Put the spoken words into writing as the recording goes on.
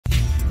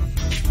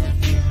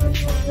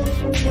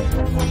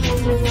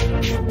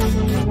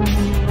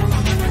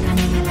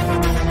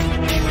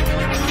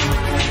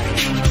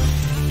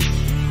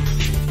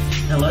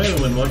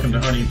and welcome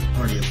to Hardy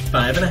of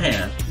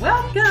 5.5.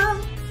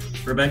 Welcome.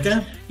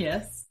 Rebecca?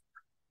 Yes.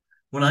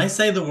 When I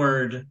say the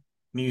word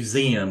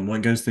museum,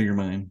 what goes through your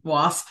mind?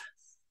 Wasp.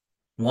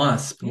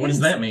 Wasp? What does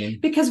that mean?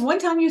 Because one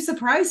time you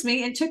surprised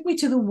me and took me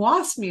to the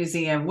Wasp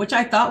Museum, which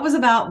I thought was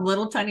about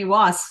little tiny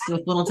wasps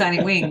with little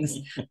tiny wings,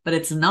 but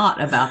it's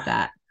not about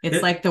that.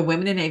 It's like the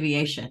women in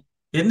aviation.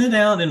 Isn't it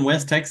out in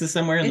West Texas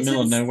somewhere in the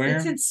middle of nowhere?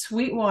 It's in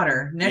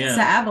Sweetwater next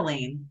to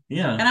Abilene.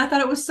 Yeah. And I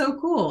thought it was so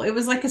cool. It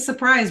was like a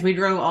surprise. We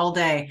drove all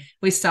day.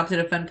 We stopped at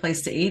a fun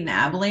place to eat in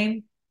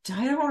Abilene.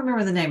 I don't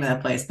remember the name of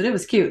that place, but it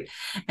was cute.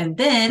 And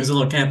then there's a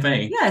little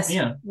cafe. Yes.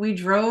 Yeah. We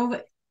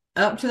drove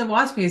up to the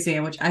Wasp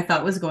Museum, which I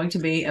thought was going to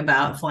be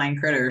about flying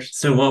critters.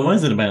 So what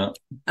was it about?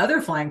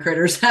 Other flying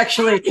critters,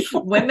 actually.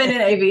 Women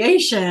in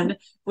aviation,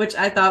 which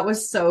I thought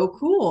was so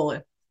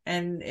cool.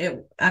 And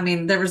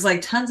there was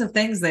like tons of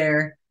things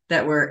there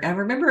that were, I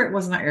remember it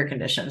was not air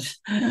conditioned.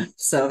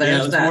 So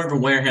there's it was more of a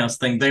warehouse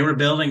thing. They were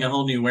building a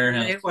whole new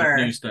warehouse with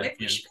new stuff. Maybe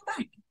we should go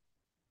back.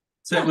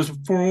 So it was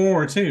for World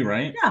War II,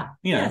 right? Yeah.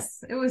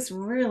 Yes. It was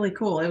really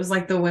cool. It was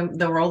like the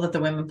role that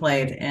the women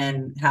played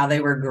and how they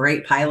were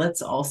great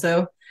pilots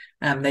also.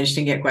 They just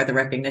didn't get quite the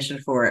recognition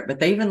for it, but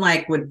they even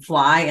would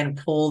fly and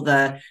pull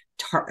the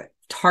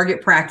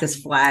target practice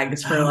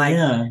flags for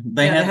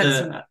they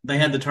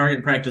had the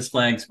target practice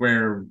flags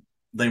where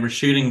they were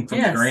shooting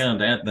from the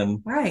ground at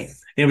them. Right.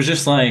 It was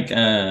just like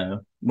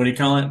what do you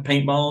call it?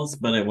 Paintballs,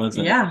 but it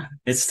wasn't. Yeah.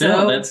 It's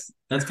still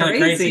that's kind of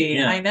crazy.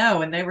 Yeah. I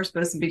know. And they were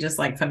supposed to be just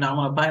like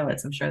phenomenal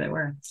pilots. I'm sure they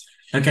were.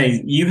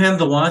 Okay. You have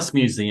the Wasp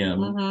Museum.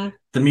 Mm-hmm.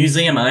 The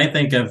museum I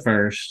think of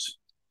first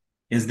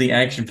is the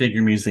Action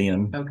Figure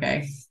Museum.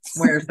 Okay.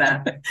 Where's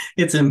that?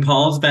 It's in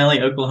Pauls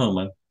Valley,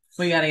 Oklahoma.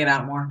 We got to get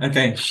out more.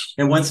 Okay.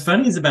 And what's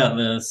funny about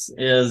this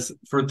is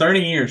for 30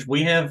 years,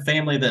 we have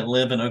family that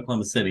live in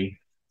Oklahoma City.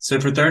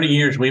 So for 30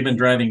 years, we've been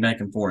driving back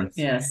and forth.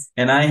 Yes.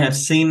 And I have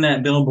seen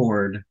that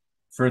billboard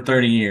for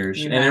 30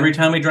 years. And every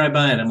time we drive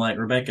by it, I'm like,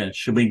 Rebecca,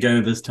 should we go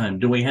this time?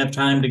 Do we have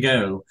time to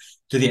go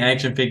to the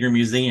Action Figure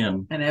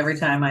Museum? And every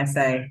time I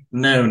say,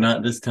 no,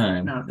 not this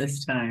time. Not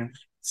this time.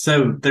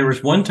 So there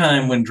was one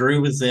time when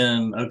Drew was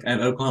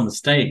at Oklahoma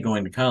State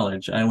going to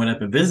college. I went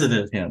up and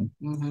visited him.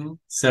 Mm-hmm.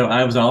 So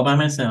I was all by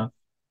myself.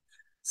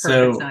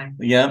 Perfect time.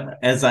 Yep.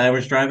 As I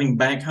was driving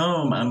back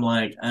home, I'm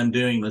like, I'm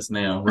doing this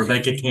now.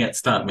 Rebecca can't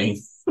stop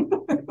me.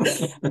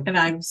 And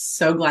I'm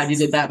so glad you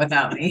did that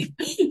without me.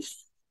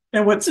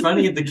 And what's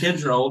funny, the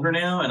kids are older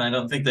now, and I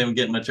don't think they would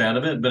get much out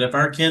of it. But if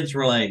our kids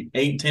were like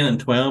 8, 10, and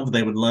 12,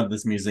 they would love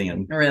this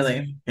museum.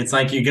 Really? It's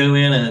like you go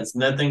in and it's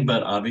nothing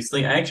but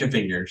obviously action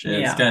figures. And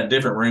it's got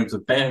different rooms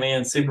with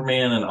Batman,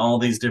 Superman, and all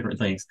these different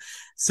things.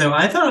 So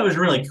I thought it was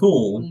really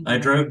cool. Mm-hmm. I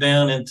drove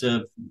down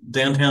into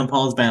downtown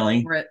Pauls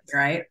Valley.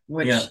 Right.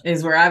 Which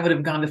is where I would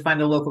have gone to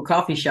find a local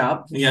coffee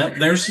shop. Yeah,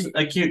 there's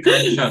a cute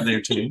coffee shop there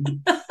too.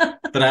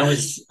 But I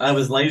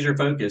was laser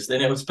focused.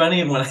 And it was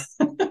funny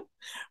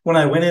when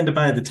I went in to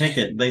buy the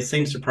ticket, they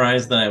seemed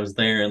surprised that I was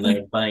there and they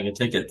were buying a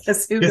ticket.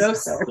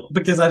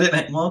 Because I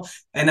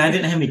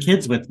didn't have any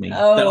kids with me.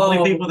 Oh, the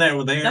only people that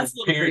were there were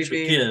parents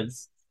with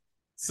kids.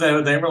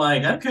 So they were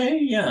like, okay,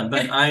 yeah.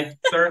 But I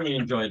thoroughly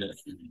enjoyed it.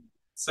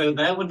 So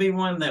that would be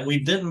one that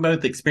we didn't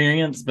both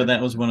experience, but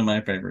that was one of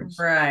my favorites.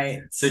 Right.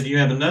 So do you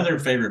have another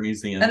favorite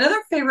museum?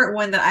 Another favorite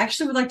one that I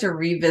actually would like to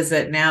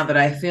revisit now that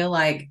I feel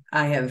like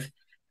I have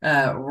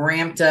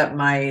ramped up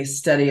my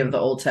study of the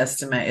Old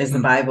Testament is the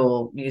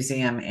Bible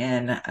Museum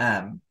in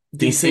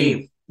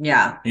DC.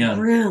 Yeah.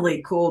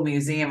 Really cool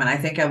museum. And I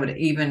think I would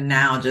even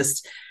now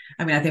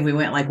I think we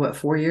went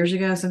 4 years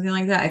ago, something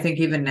like that. I think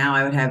even now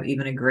I would have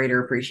even a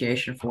greater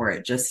appreciation for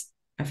it.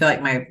 I feel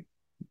like my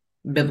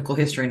biblical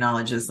history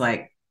knowledge is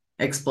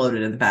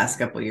exploded in the past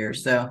couple of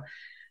years. So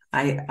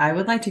I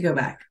would like to go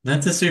back.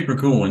 That's a super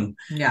cool one.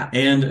 Yeah.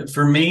 And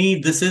for me,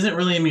 this isn't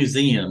really a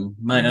museum.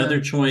 My other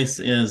choice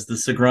is the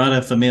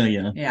Sagrada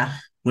Familia. Yeah.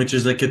 Which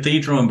is a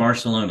cathedral in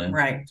Barcelona.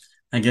 Right.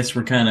 I guess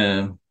we're kind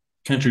of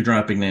country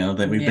dropping now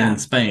that we've been in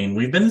Spain.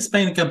 We've been to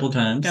Spain a couple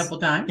times.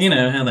 You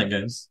know how that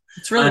goes.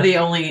 It's really the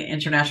only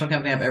international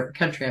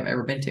country I've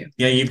ever been to.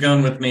 Yeah, you've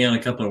gone with me on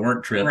a couple of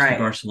work trips to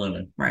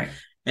Barcelona. Right.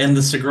 And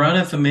the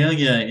Sagrada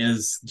Familia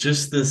is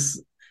just this.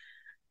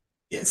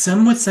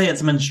 Some would say it's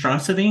a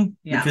monstrosity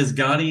because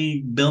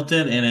Gaudi built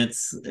it, and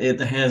it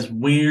has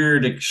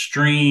weird,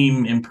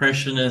 extreme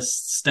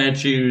impressionist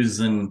statues,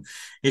 and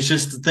it's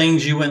just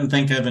things you wouldn't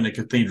think of in a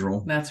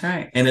cathedral. That's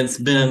right. And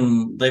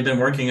they've been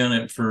working on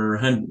it for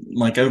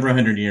over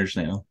 100 years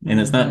now, and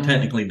it's not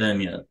technically done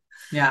yet.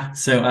 Yeah.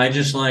 So I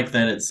just like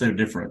that it's so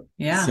different.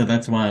 Yeah. So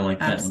that's why I like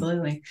that.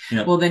 Absolutely.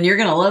 Yep. Well, then you're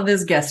going to love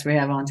this guest we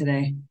have on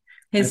today.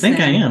 I think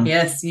I am.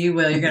 Yes, you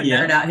will. You're going to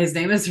nerd out. His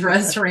name is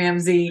Russ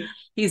Ramsey.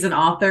 He's an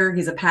author.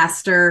 He's a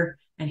pastor,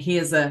 and he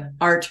is an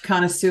art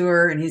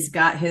connoisseur, and he's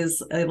got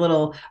his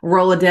little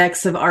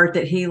Rolodex of art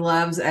that he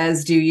loves,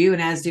 as do you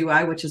and as do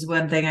I, which is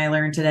one thing I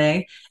learned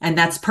today. And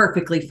that's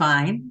perfectly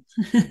fine.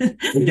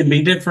 It can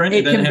be different.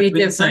 It can be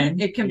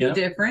different. It can be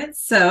different.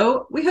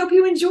 So we hope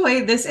you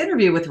enjoy this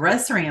interview with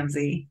Russ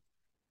Ramsey.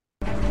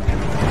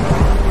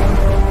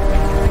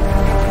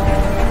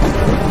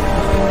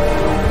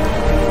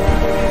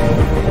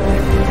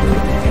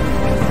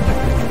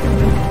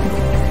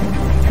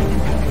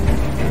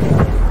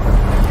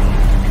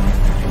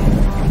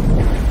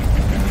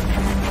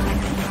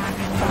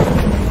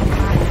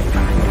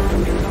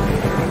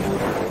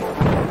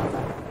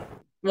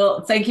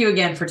 Well, thank you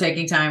again for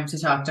taking time to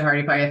talk to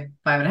Hardy Five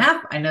and a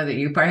Half. I know that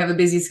you probably have a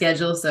busy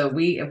schedule, so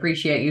we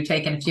appreciate you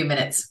taking a few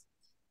minutes.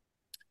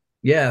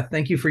 Yeah,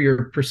 thank you for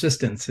your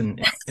persistence in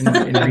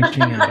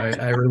reaching out.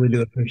 I really do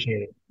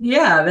appreciate it.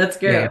 Yeah, that's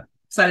great. Yeah.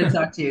 Excited to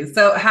talk to you.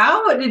 So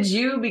how did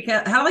you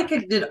become, how like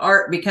did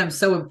art become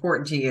so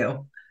important to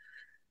you?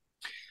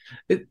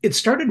 It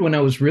started when I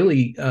was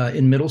really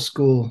in middle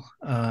school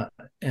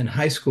and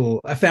high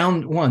school. I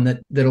found one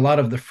that a lot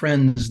of the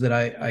friends that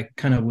I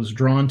kind of was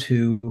drawn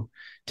to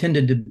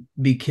tended to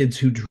be kids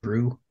who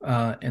drew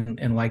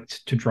and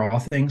liked to draw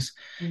things.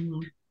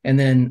 Mm-hmm. And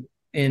then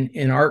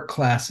in art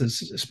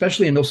classes,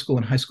 especially in middle school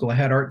and high school, I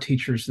had art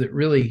teachers that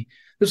really,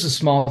 this is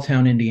small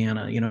town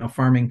Indiana,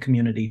 farming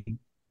community.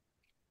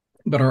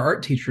 But our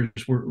art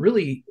teachers were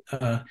really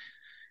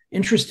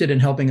interested in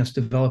helping us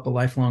develop a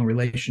lifelong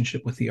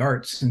relationship with the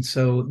arts. And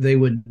so they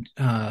would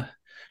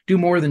do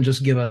more than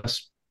just give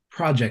us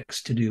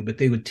projects to do, but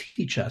they would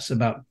teach us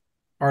about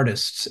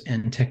artists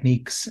and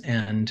techniques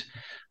and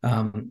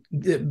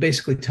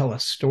basically tell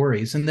us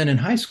stories. And then in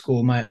high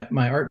school, my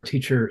art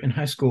teacher in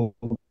high school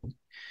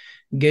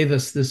gave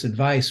us this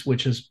advice,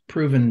 which has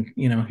proven,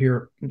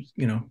 here,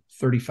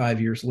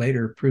 35 years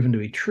later, proven to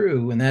be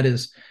true. And that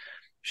is,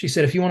 she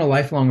said, if you want a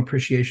lifelong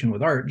appreciation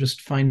with art,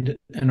 just find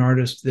an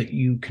artist that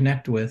you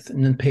connect with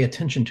and then pay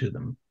attention to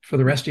them for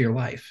the rest of your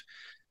life.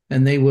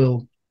 And they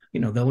will,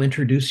 they'll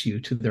introduce you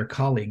to their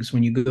colleagues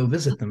when you go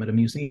visit them at a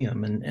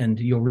museum, and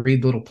you'll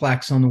read little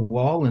plaques on the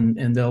wall,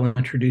 and they'll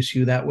introduce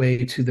you that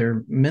way to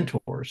their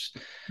mentors.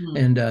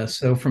 And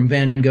so from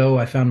Van Gogh,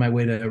 I found my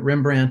way to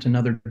Rembrandt,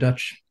 another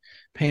Dutch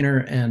painter,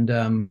 and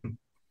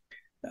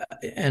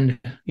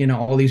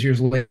all these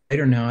years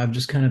later now, I've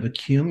just kind of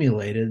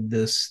accumulated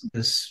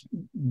this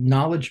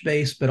knowledge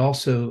base, but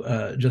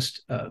also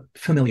just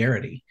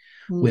familiarity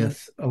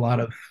with a lot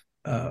of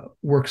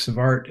works of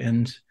art,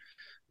 and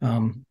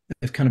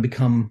they've kind of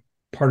become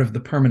part of the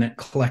permanent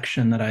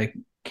collection that I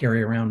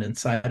carry around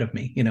inside of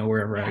me,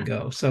 wherever I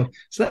go. So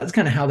that's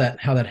kind of how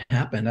that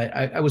happened.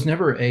 I was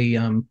never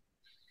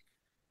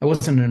I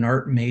wasn't an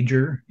art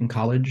major in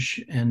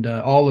college, and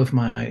all of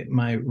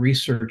my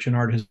research in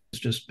art has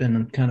just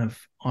been kind of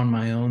on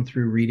my own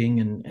through reading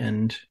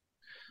and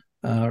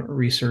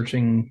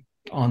researching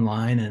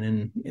online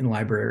and in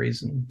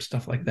libraries and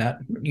stuff like that,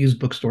 used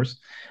bookstores.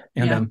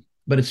 And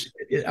but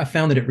I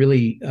found that it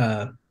really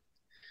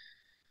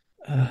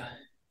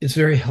it's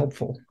very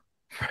helpful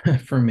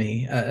for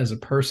me as a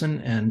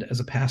person and as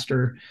a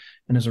pastor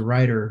and as a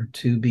writer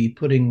to be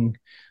putting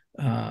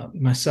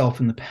myself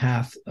in the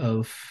path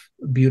of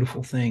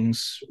beautiful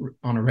things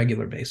on a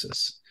regular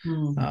basis.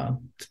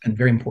 It's been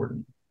very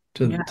important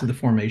to the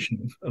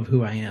formation of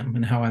who I am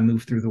and how I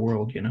move through the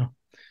world,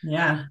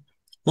 Yeah.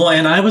 Well,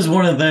 and I was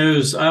one of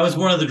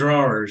the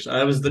drawers.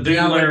 I was the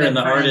doodler and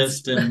the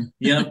artist. And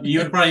you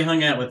had probably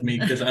hung out with me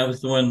because I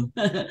was the one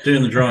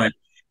doing the drawing.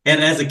 And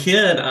as a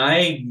kid,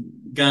 I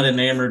got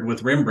enamored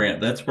with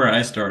Rembrandt. That's where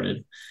I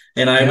started.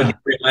 And I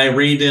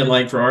redid,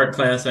 like for art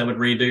class, I would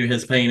redo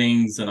his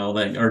paintings and all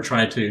that, or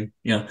try to,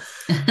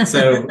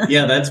 So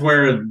that's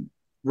where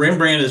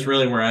Rembrandt is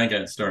really where I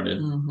got started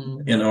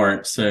in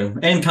art. So,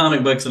 and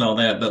comic books and all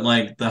that, but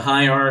like the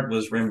high art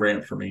was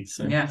Rembrandt for me.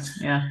 So yeah.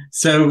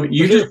 So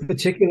was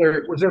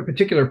there a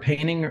particular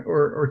painting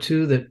or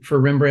two that for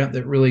Rembrandt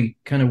that really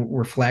kind of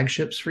were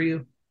flagships for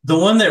you? The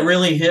one that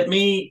really hit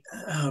me,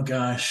 oh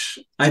gosh,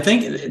 I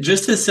think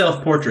just his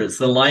self-portraits,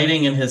 the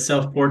lighting in his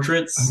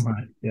self-portraits,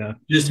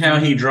 just how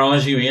he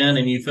draws you in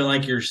and you feel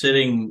like you're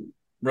sitting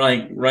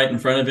right in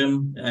front of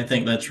him. I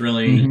think that's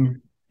really,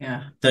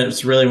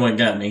 that's really what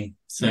got me.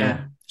 So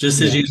just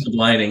his use of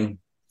lighting.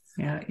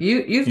 Yeah.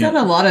 You've done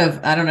a lot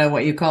of, I don't know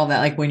what you call that,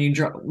 like when you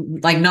draw,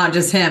 like not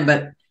just him,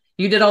 but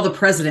you did all the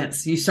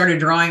presidents. You started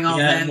drawing all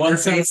them, their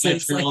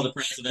faces. All the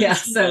presidents. Yeah.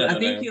 So I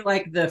think you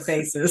like the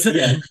faces.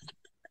 Yeah.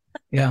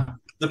 Yeah.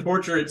 The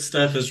portrait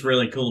stuff is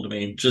really cool to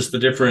me. Just the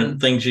different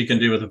things you can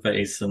do with a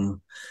face. And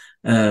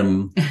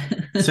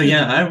so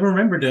I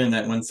remember doing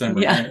that one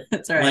summer. Yeah,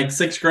 that's right. Like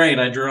 6th grade,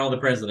 I drew all the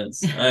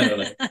presidents. I don't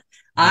know.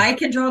 I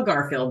can draw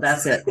Garfield.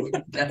 That's it.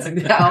 That's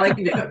all I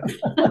can do.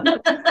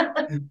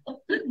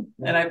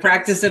 And I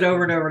practiced it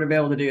over and over to be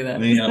able to do that.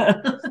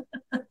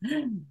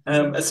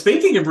 Yeah.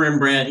 Speaking of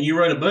Rembrandt, you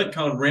wrote a book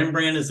called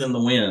Rembrandt is in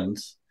the Wind.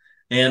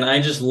 And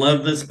I just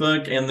love this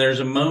book. And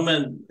there's a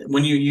moment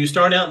when you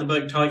start out the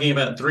book talking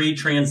about 3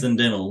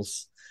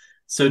 transcendentals.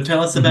 So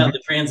tell us about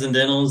the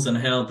transcendentals and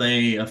how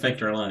they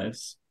affect our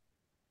lives.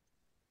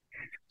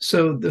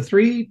 So the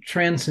 3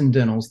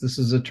 transcendentals, this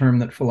is a term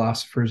that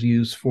philosophers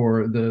use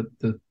for the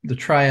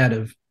triad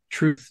of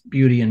truth,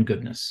 beauty, and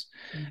goodness.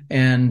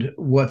 And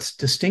what's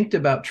distinct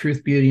about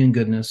truth, beauty, and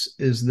goodness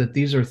is that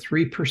these are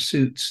 3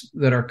 pursuits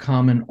that are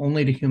common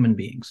only to human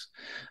beings.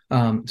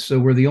 So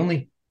we're the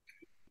only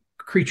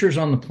creatures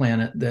on the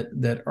planet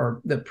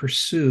that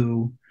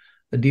pursue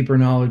a deeper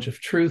knowledge of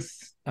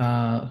truth,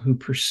 who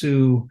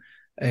pursue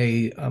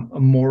a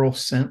moral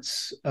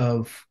sense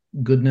of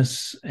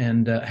goodness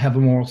and have a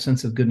moral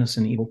sense of goodness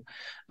and evil,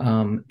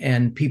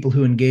 and people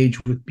who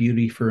engage with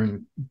beauty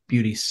for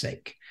beauty's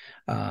sake.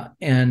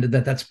 and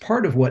that's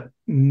part of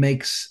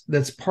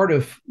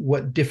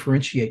what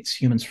differentiates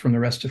humans from the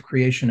rest of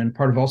creation, and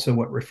part of also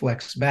what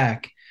reflects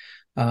back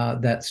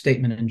that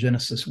statement in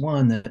Genesis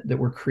 1 that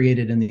we're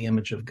created in the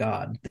image of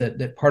God.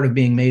 That part of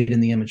being made in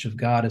the image of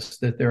God is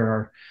that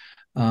there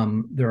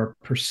are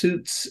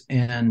pursuits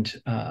and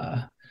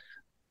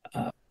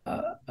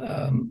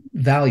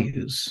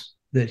values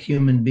that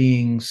human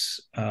beings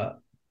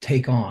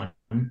take on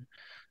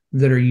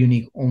that are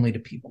unique only to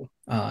people,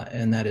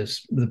 and that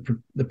is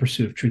the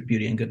pursuit of truth,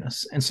 beauty, and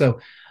goodness. And so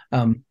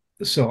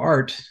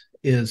art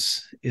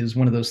is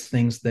one of those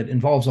things that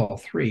involves all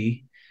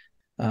three,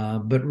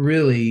 but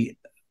really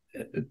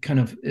kind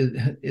of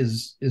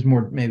is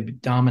more maybe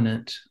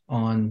dominant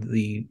on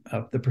the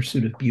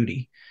pursuit of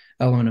beauty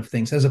element of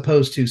things, as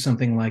opposed to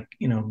something like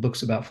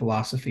books about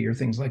philosophy or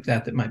things like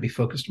that might be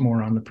focused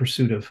more on the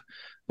pursuit of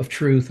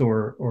truth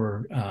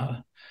or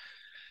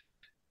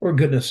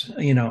goodness,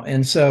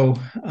 and so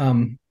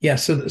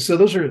so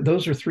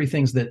those are three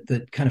things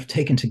that kind of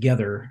taken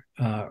together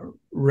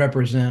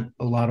represent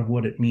a lot of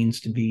what it means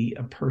to be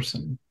a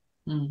person.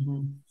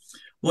 Mm-hmm.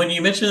 When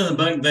you mentioned in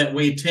the book that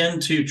we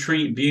tend to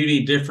treat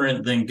beauty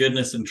different than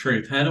goodness and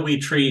truth, how do we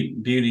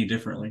treat beauty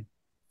differently?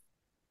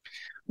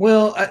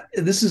 Well,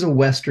 this is a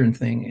Western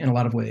thing in a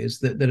lot of ways,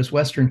 that as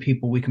Western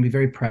people, we can be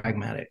very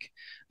pragmatic.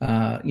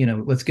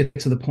 Let's get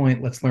to the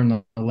point, let's learn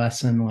the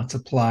lesson, let's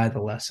apply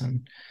the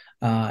lesson.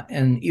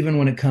 And even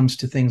when it comes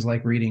to things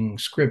like reading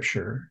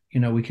scripture,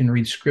 we can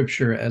read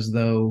scripture as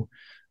though,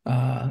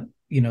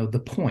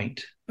 the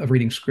point of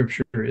reading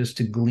scripture is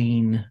to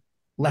glean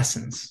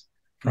lessons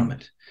from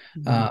it.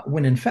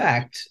 When in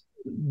fact,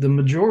 the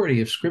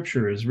majority of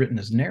scripture is written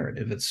as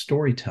narrative, it's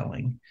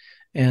storytelling.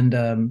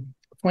 And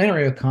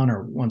Flannery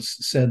O'Connor once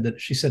said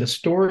a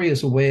story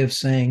is a way of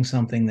saying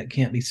something that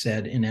can't be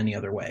said in any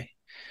other way.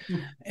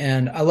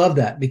 And I love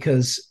that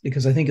because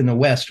I think in the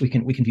West we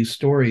can view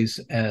stories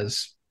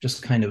as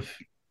just kind of,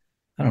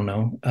 I don't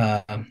know,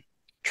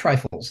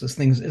 trifles, as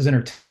things, as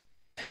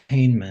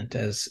entertainment,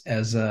 as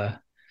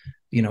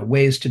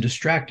ways to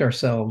distract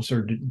ourselves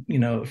or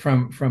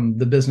from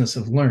the business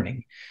of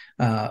learning.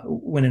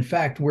 When in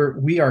fact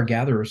we are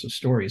gatherers of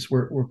stories,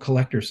 we're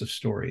collectors of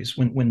stories.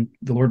 When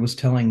the Lord was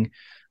telling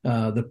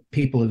the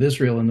people of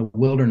Israel in the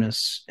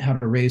wilderness how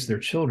to raise their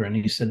children,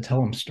 he said,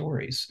 tell them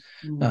stories,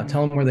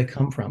 tell them where they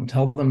come from,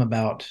 tell them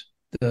about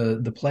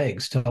the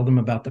plagues, tell them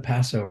about the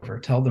Passover,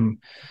 tell them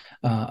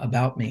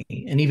about me.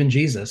 And even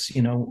Jesus,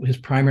 his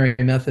primary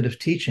method of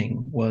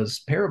teaching was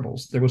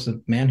parables. There was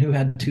a man who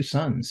had two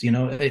sons,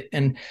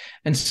 and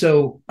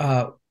so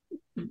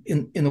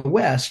in the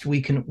West,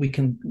 we can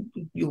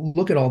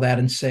look at all that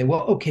and say,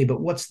 well, okay,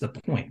 but what's the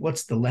point?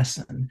 What's the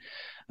lesson?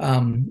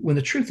 When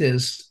the truth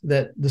is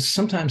that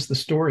sometimes the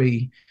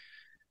story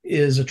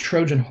is a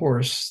Trojan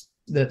horse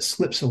that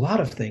slips a lot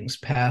of things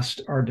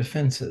past our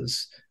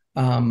defenses,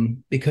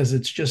 because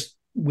it's just,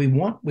 we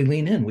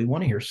lean in, we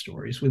want to hear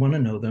stories, we want to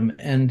know them,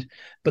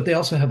 but they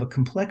also have a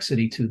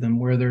complexity to them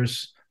where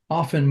there's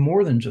often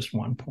more than just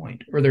one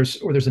point, or there's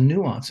a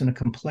nuance and a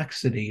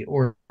complexity,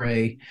 or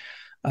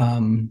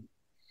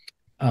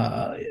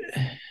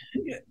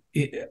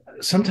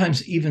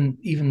sometimes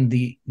even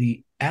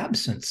the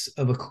absence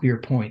of a clear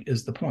point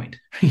is the point.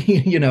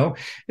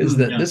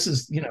 This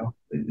is,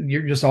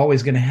 you're just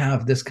always going to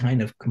have this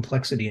kind of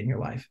complexity in your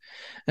life.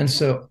 And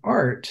so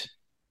art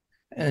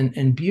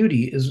and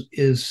beauty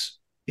is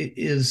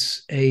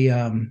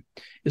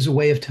a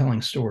way of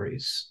telling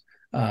stories.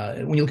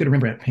 When you look at a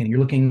Rembrandt painting, you're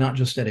looking not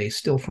just at a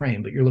still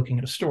frame, but you're looking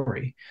at a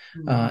story.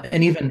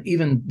 And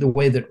even the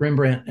way that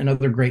Rembrandt and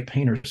other great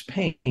painters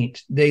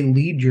paint, they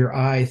lead your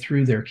eye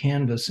through their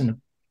canvas in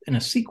a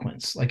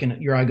sequence. Like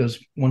your eye goes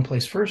one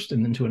place first,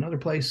 and then to another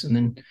place, and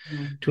then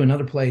to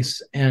another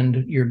place,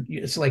 and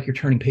it's like you're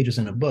turning pages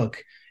in a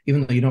book,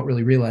 even though you don't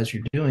really realize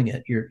you're doing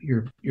it.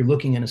 You're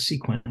looking in a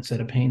sequence at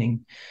a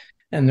painting,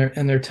 and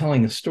they're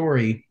telling a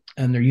story,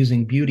 and they're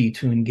using beauty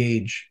to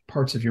engage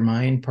parts of your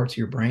mind, parts of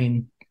your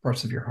brain,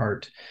 parts of your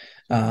heart,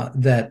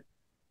 that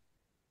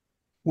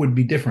would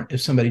be different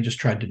if somebody just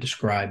tried to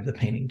describe the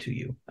painting to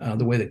you.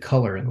 The way that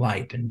color and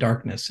light and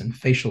darkness and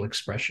facial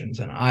expressions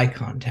and eye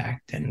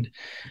contact and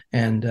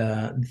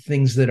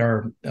things that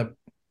are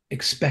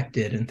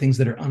expected and things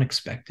that are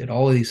unexpected,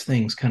 all of these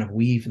things kind of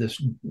weave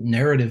this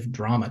narrative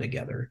drama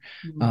together,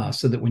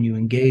 so that when you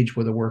engage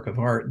with a work of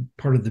art,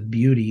 part of the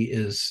beauty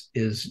is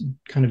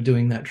kind of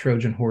doing that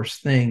Trojan horse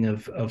thing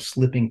of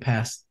slipping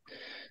past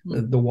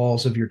the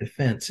walls of your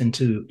defense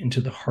into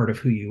the heart of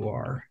who you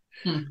are.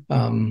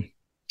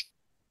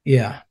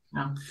 Yeah.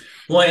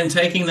 Well, and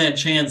taking that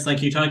chance,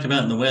 like you talked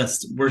about in the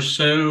West,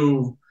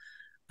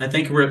 I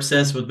think we're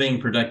obsessed with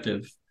being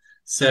productive.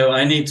 So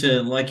I need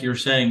to, like you're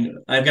saying,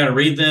 I've got to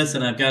read this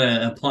and I've got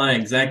to apply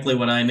exactly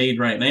what I need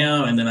right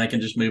now, and then I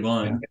can just move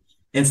on. Yeah.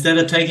 Instead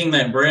of taking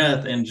that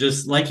breath and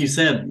just, like you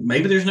said,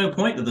 maybe there's no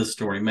point to this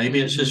story. Maybe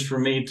it's just for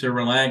me to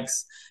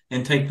relax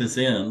and take this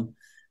in.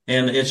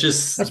 And it's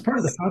just... That's part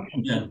of the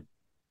function. Yeah.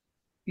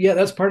 Yeah,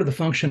 that's part of the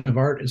function of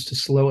art, is to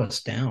slow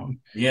us down.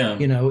 Yeah.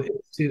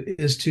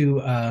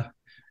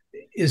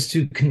 is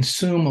to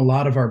consume a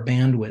lot of our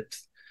bandwidth.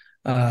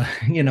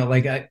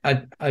 Like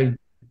I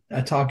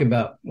talk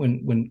about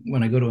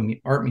when I go to an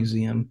art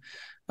museum,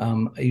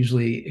 I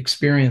usually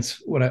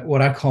experience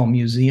what I call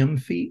museum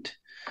feet,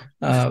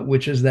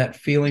 which is that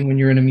feeling when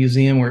you're in a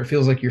museum where it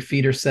feels like your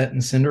feet are set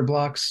in cinder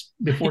blocks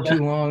before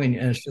too long, and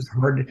it's just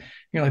hard.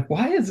 You're like,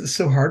 why is it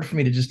so hard for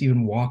me to just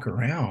even walk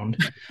around?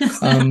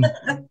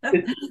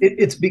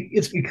 It's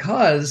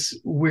because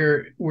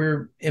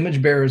we're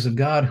image bearers of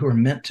God who are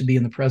meant to be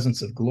in the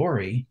presence of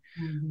glory,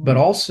 but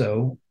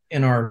also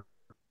in our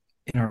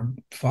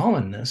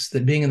fallenness,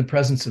 that being in the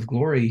presence of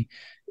glory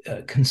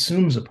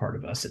consumes a part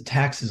of us. It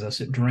taxes us,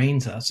 it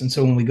drains us. And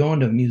so when we go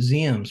into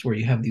museums where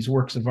you have these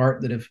works of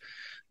art that have,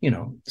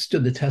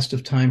 stood the test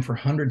of time for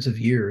hundreds of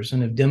years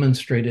and have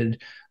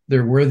demonstrated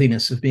their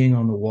worthiness of being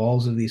on the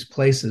walls of these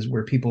places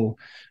where people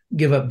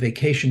give up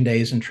vacation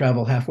days and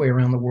travel halfway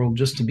around the world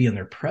just to be in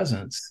their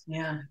presence.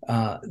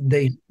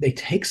 They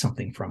take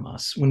something from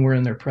us when we're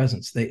in their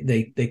presence.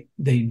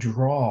 They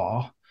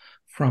draw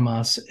from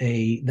us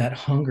that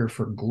hunger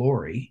for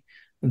glory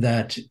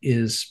that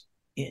is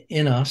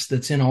in us,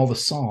 that's in all the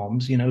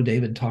Psalms.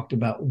 David talked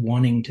about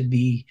wanting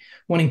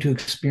to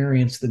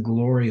experience the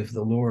glory of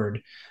the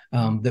Lord.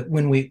 That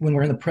when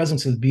we're in the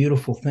presence of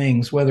beautiful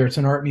things, whether it's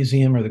an art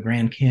museum or the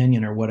Grand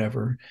Canyon or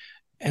whatever,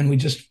 and we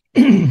just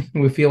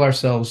we feel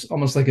ourselves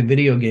almost like a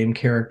video game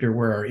character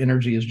where our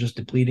energy is just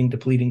depleting.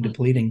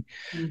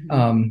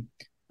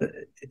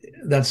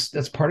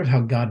 That's part of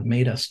how God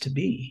made us to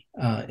be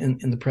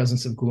in the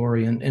presence of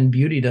glory, and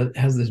beauty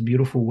has this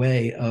beautiful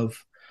way of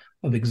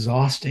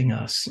exhausting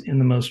us in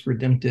the most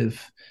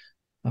redemptive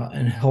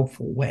and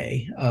helpful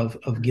way of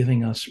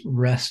giving us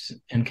rest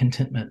and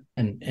contentment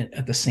and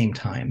at the same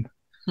time.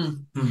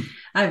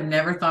 I've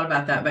never thought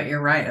about that, but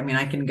you're right. I mean,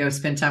 I can go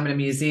spend time at a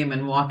museum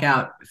and walk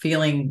out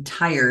feeling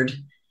tired,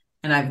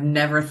 and I've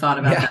never thought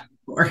about that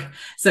before.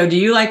 So do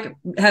you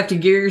have to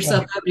gear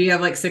yourself up? Do you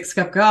have 6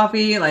 cup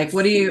coffee?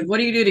 What do you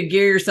do to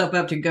gear yourself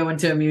up to go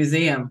into a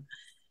museum?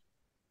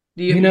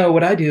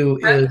 What I do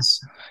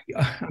is,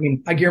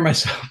 I gear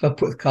myself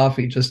up with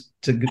coffee just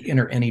to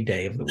enter any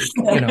day of the week.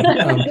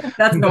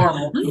 That's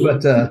normal.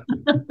 But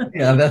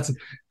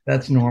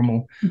that's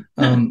normal.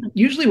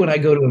 Usually when I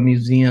go to a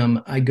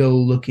museum, I go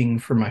looking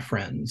for my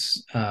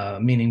friends,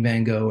 meaning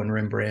Van Gogh and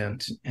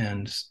Rembrandt,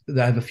 and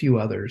I have a few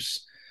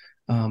others.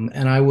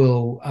 And I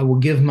will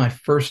give my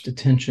first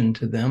attention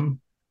to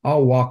them.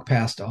 I'll walk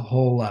past a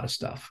whole lot of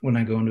stuff when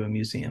I go into a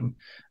museum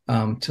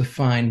to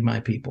find my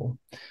people.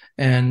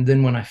 And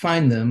then when I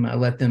find them, I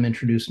let them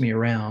introduce me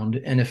around.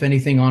 And if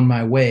anything on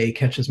my way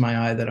catches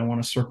my eye that I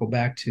want to circle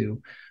back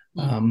to,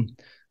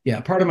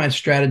 part of my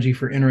strategy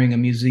for entering a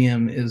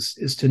museum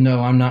is to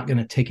know I'm not going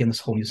to take in this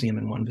whole museum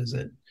in one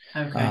visit.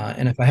 Okay.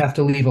 And if I have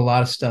to leave a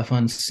lot of stuff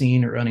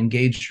unseen or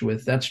unengaged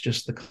with, that's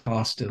just the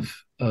cost of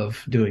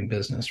doing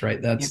business,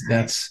 right? And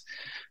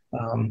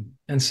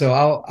so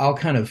I'll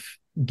kind of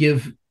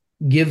give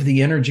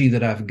the energy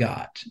that I've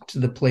got to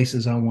the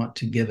places I want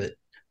to give it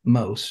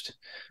most.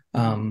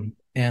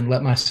 And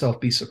let myself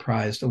be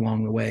surprised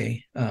along the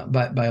way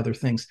by other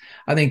things.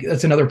 I think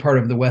that's another part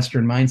of the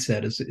Western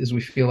mindset is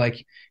we feel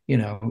like,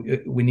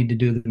 we need to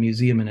do the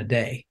museum in a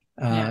day.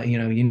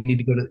 You need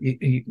to go to,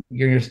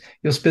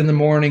 you'll spend the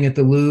morning at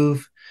the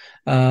Louvre,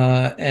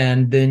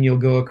 and then you'll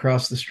go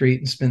across the street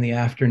and spend the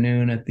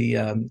afternoon at the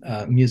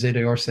Musée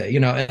d'Orsay,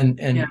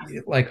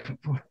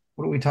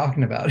 what are we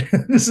talking about?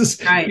 This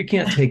is right. You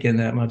can't take in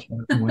that much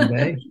in one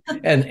day.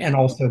 And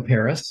also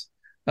Paris.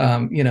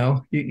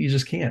 You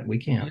just can't. We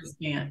can't. You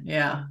just can't.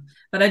 Yeah.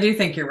 But I do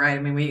think you're right.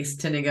 I mean, we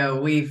tend to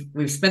go, we've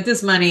spent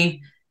this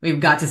money. We've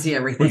got to see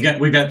everything.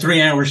 We've got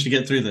 3 hours to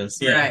get through this.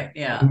 Yeah. Right.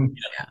 Yeah.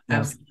 Yeah.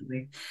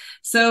 Absolutely.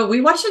 So we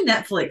watched a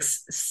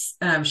Netflix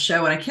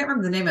show, and I can't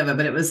remember the name of it,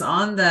 but it was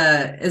on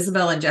the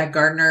Isabel and Jack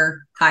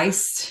Gardner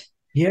heist.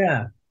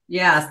 Yeah.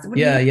 Yeah.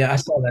 I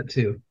saw that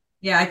too.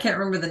 Yeah. I can't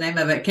remember the name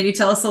of it. Can you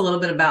tell us a little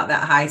bit about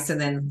that heist, and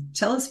then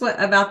tell us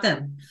about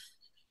them?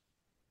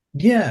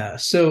 Yeah.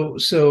 So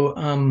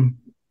the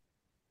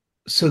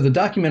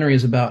documentary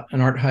is about an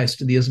art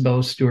heist at the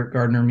Isabella Stewart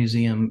Gardner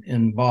Museum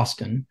in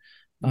Boston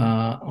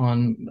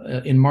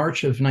in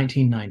March of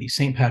 1990,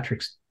 St.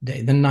 Patrick's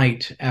Day, the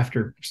night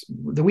after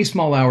the wee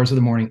small hours of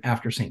the morning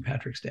after St.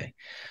 Patrick's Day.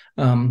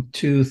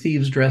 2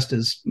 thieves dressed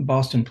as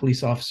Boston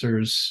police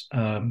officers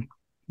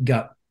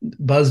got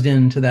buzzed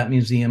into that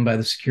museum by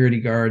the security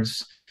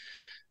guards.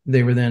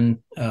 They were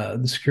then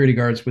the security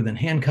guards were then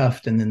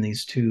handcuffed, and then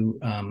these 2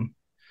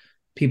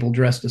 people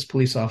dressed as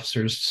police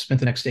officers spent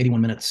the next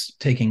 81 minutes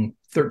taking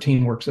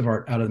 13 works of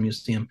art out of the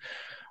museum,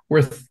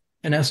 worth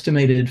an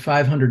estimated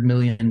 $500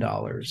 million,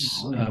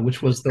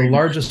 which was the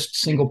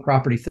largest single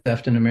property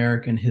theft in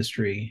American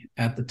history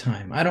at the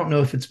time. I don't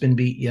know if it's been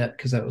beat yet,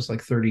 because that was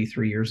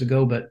 33 years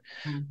ago, but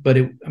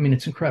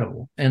it's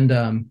incredible. And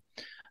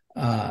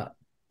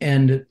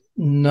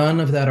none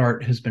of that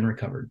art has been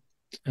recovered.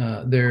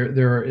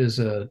 There is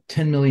a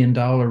 $10 million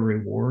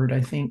reward, I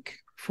think,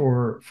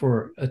 for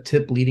a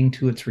tip leading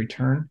to its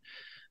return.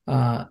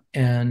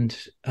 And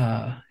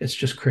it's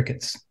just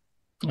crickets.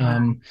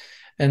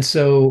 And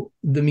so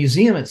the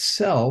museum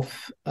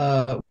itself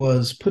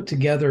was put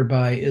together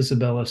by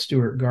Isabella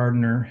Stewart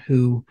Gardner,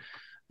 who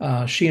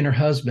she and her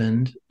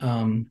husband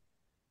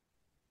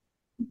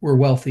were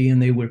wealthy,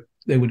 and they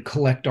would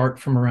collect art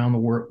from around the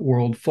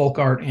world, folk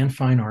art and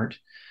fine art.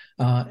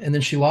 And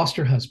then she lost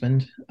her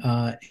husband,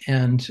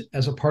 and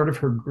as a part of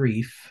her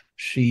grief,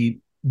 she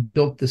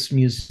built this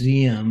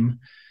museum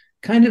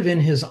kind of in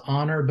his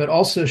honor, but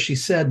also she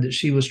said that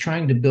she was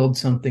trying to build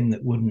something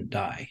that wouldn't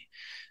die.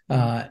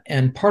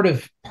 And part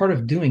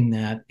of doing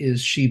that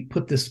is she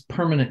put this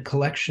permanent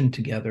collection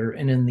together,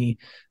 and in the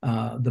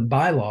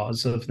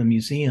bylaws of the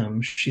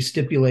museum, she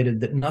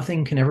stipulated that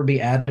nothing can ever be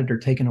added or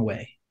taken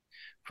away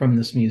from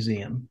this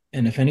museum.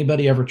 And if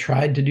anybody ever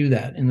tried to do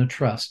that in the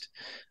trust,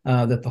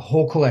 that the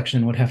whole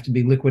collection would have to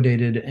be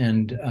liquidated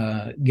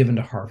and given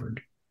to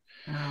Harvard.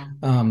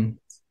 Wow.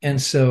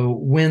 And so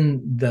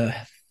when the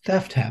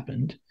theft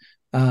happened,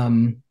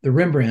 the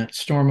Rembrandt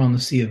Storm on the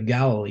Sea of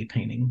Galilee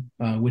painting,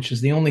 which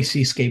is the only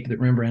seascape that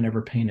Rembrandt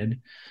ever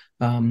painted,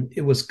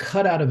 it was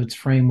cut out of its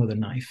frame with a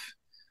knife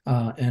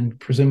and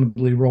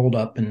presumably rolled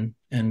up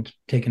and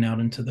taken out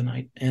into the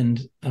night.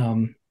 And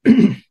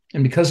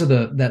and because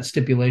of that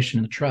stipulation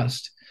in the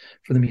trust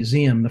for the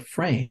museum, the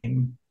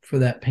frame for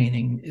that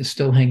painting is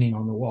still hanging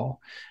on the wall.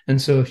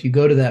 And so if you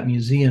go to that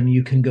museum,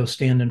 you can go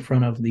stand in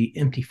front of the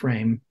empty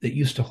frame that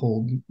used to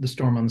hold the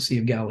Storm on the Sea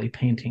of Galilee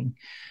painting.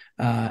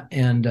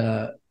 And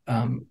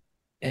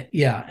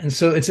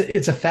so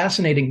it's a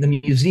fascinating, the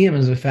museum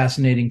is a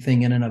fascinating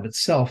thing in and of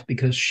itself,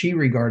 because she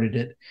regarded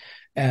it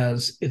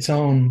as its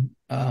own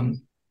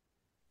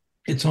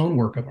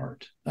work of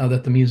art,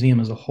 that the museum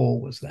as a whole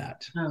was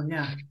that. Oh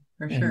yeah,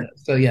 for sure.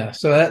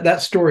 So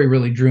that story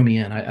really drew me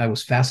in. I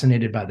was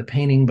fascinated by the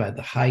painting, by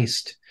the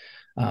heist,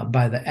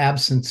 by the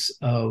absence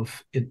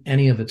of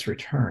any of its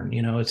return.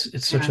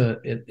 It's such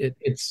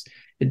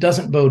it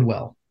doesn't bode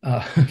well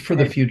for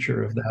the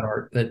future of that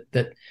art,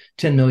 that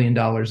 $10 million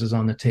is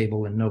on the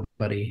table and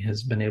nobody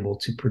has been able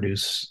to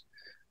produce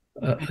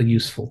a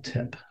useful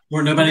tip.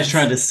 Or nobody's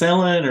tried to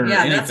sell it or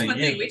anything. That's one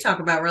thing we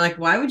talk about. We're like,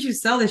 why would you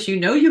sell this?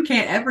 You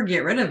can't ever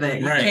get rid of it.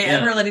 You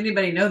can't ever let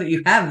anybody know that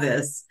you have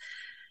this.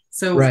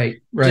 So right.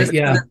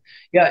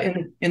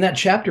 In that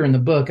chapter in the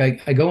book, I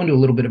go into a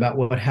little bit about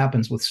what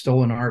happens with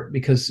stolen art,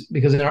 because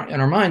in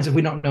our minds, if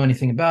we don't know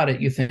anything about it,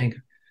 you think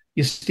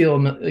you steal a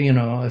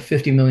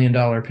 $50 million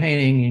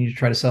painting and you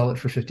try to sell it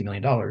for $50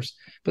 million,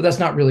 but that's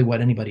not really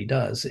what anybody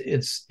does.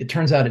 It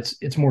turns out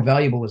it's more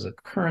valuable as a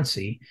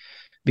currency,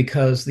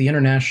 because the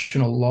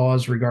international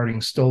laws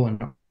regarding stolen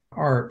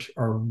art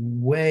are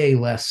way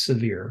less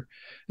severe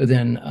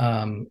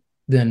than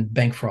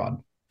bank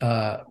fraud.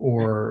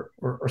 Or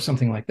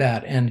something like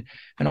that, and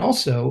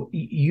also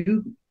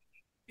you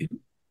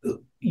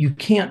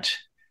can't.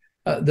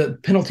 The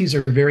penalties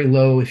are very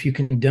low if you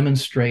can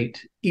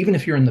demonstrate, even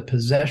if you're in the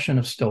possession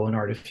of stolen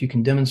art, if you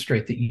can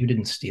demonstrate that you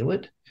didn't steal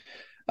it,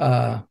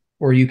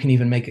 or you can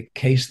even make a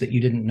case that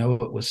you didn't know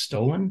it was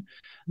stolen.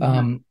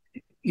 Mm-hmm.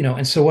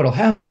 And so what'll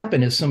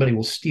happen is somebody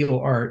will steal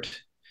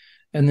art,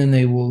 and then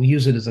they will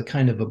use it as a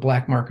kind of a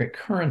black market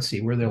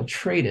currency where they'll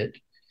trade it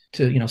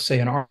to, say,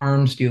 an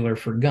arms dealer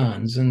for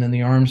guns, and then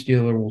the arms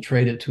dealer will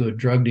trade it to a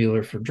drug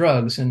dealer for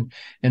drugs, and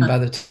by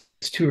the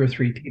two or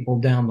three people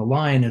down the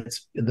line,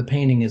 the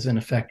painting has in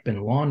effect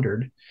been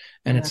laundered,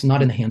 and it's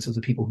not in the hands of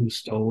the people who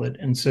stole it.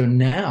 And so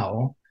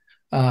now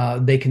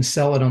they can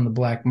sell it on the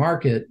black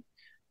market,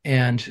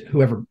 and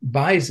whoever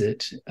buys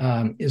it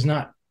is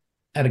not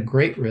at a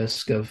great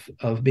risk of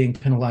being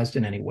penalized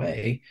in any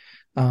way,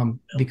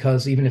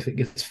 because even if it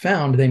gets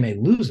found, they may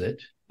lose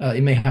it.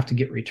 It may have to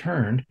get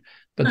returned.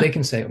 But they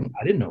can say,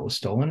 I didn't know it was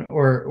stolen,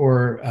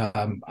 or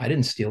I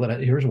didn't steal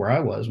it. Here's where I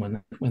was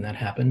when that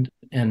happened.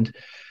 And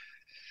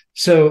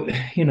so,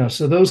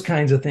 so those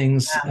kinds of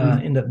things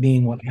end up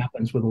being what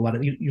happens with a lot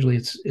of, usually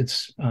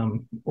it's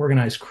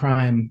organized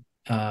crime.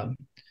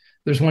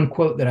 There's one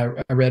quote that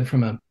I read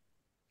from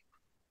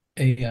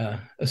a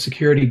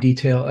security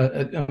detail,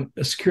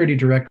 a security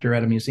director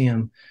at a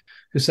museum,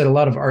 who said a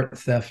lot of art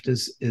theft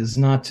is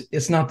not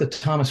the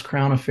Thomas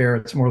Crown affair.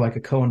 It's more like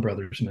a Coen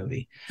Brothers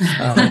movie.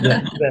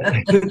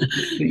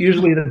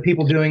 Usually the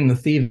people doing the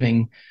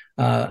thieving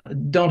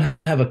don't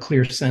have a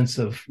clear sense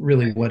of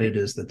really what it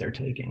is that they're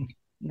taking.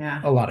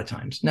 Yeah. A lot of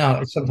times.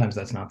 Now, sometimes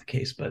that's not the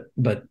case, but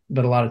a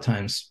lot of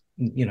times,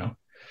 they're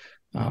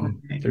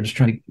just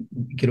trying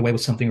to get away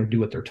with something or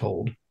do what they're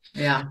told.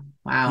 Yeah.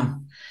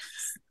 Wow.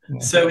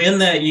 So in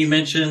that, you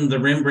mentioned the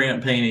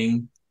Rembrandt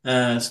painting,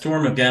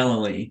 Storm of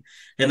Galilee,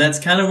 and that's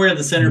kind of where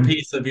the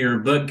centerpiece of your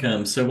book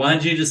comes. So why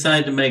did you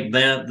decide to make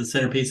that the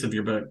centerpiece of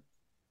your book?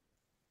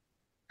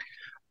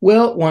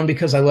 Well, one,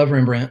 because I love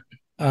Rembrandt.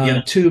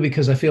 Two,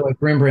 because I feel like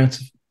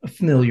Rembrandt's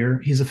familiar.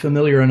 He's a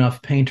familiar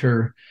enough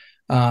painter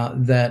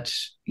that,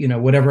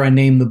 whatever I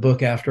named the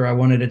book after, I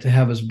wanted it to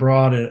have as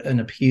broad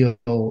an appeal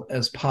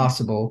as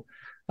possible.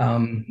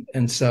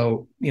 And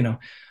so,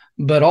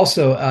 but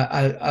also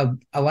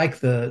I like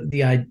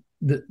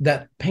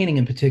that painting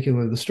in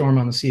particular, The Storm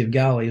on the Sea of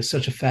Galilee, is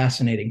such a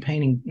fascinating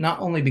painting, not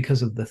only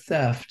because of the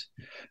theft,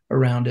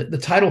 around it. The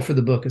title for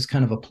the book is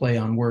kind of a play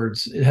on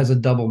words. It has a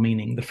double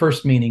meaning. The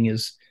first meaning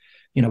is,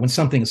 when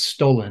something is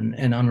stolen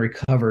and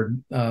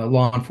unrecovered,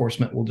 law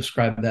enforcement will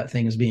describe that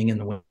thing as being in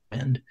the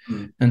wind.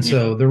 And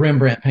so the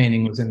Rembrandt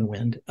painting was in the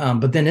wind.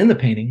 But then in the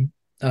painting,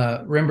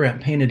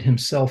 Rembrandt painted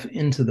himself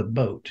into the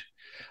boat.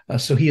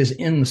 So he is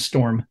in the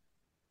storm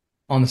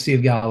on the Sea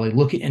of Galilee,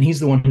 looking, and he's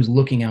the one who's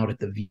looking out at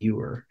the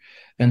viewer.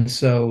 And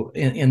so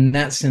in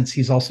that sense,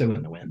 he's also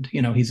in the wind.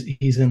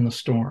 He's in the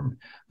storm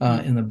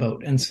in the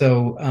boat. And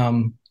so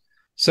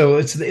so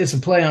it's a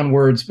play on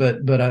words,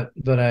 but I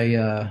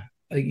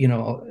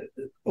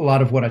a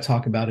lot of what I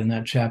talk about in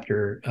that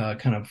chapter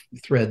kind of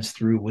threads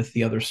through with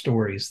the other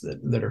stories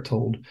that are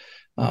told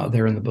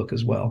there in the book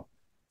as well.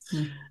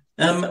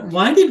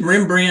 Why did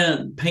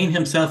Rembrandt paint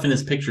himself in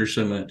his pictures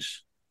so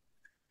much?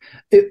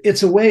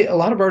 It's a way, a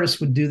lot of artists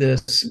would do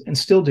this and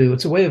still do.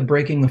 It's a way of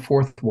breaking the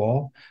fourth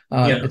wall.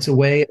 It's a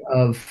way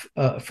of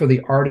for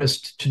the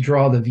artist to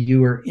draw the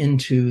viewer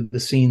into the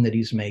scene that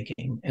he's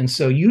making. And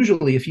so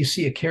usually if you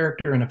see a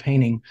character in a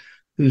painting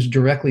who's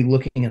directly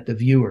looking at the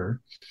viewer,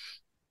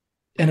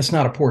 and it's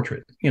not a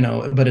portrait,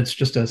 but it's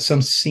just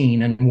some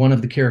scene and one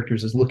of the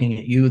characters is looking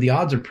at you, the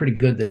odds are pretty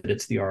good that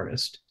it's the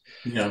artist.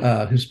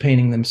 Who's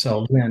painting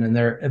themselves in, and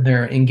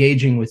they're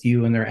engaging with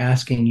you, and they're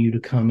asking you to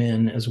come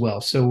in as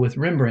well. So with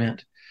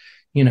Rembrandt,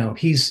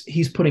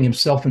 he's putting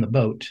himself in the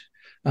boat,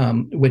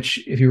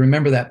 which, if you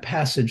remember that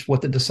passage,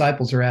 what the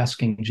disciples are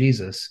asking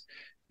Jesus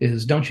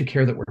is, "Don't you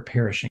care that we're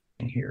perishing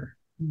here?"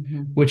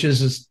 Which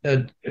is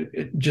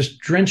just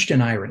drenched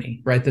in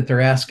irony, right? That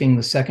they're asking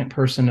the second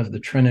person of the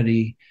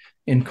Trinity,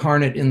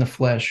 incarnate in the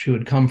flesh, who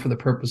had come for the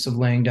purpose of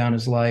laying down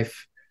his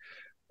life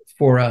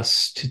for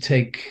us, to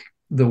take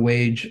the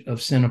wage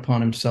of sin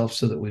upon himself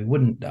so that we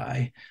wouldn't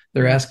die.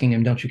 They're asking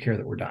him, "Don't you care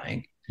that we're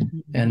dying?"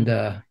 And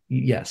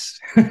yes,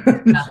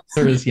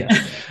 there is, yes,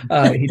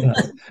 he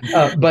does.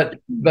 But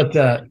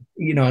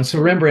and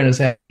so Rembrandt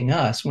is asking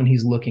us, when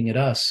he's looking at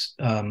us,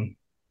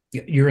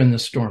 you're in the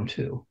storm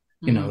too.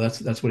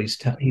 That's what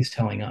he's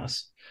telling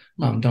us.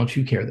 Don't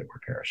you care that we're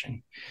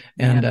perishing?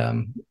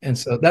 And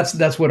so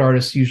that's what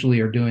artists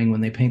usually are doing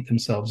when they paint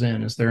themselves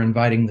in, is they're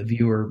inviting the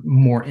viewer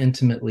more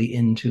intimately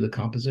into the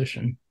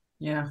composition.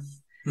 Yeah.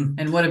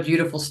 And what a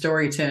beautiful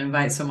story to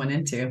invite someone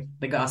into,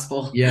 the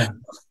gospel. Yeah,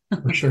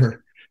 for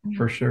sure.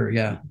 For sure.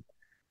 Yeah.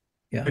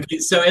 Yeah. Okay,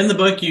 so in the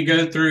book, you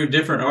go through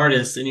different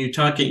artists and you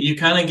kind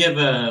of give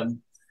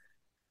an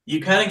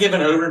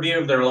overview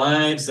of their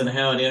lives and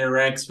how it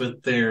interacts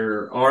with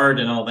their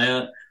art and all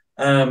that.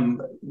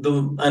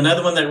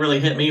 Another one that really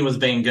hit me was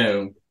Van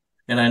Gogh.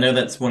 And I know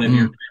that's one of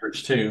your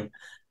favorites too.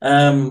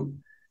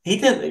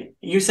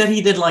 You said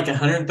he did like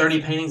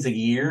 130 paintings a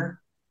year.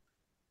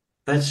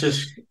 That's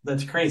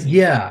crazy.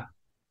 Yeah.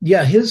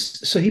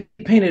 So he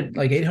painted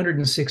like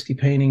 860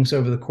 paintings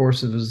over the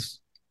course of his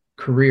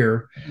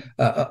career,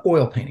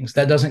 oil paintings.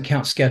 That doesn't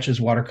count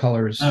sketches,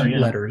 watercolors,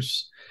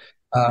 letters.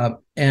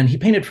 And he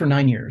painted for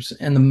 9 years,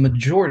 and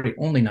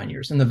only 9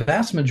 years. And the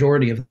vast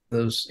majority of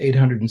those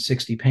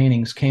 860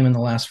 paintings came in the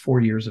last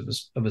 4 years of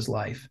his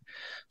life.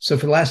 So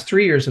for the last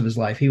 3 years of his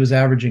life, he was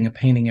averaging a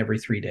painting every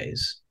 3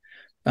 days.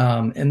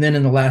 And then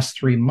in the last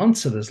 3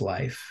 months of his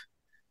life,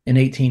 in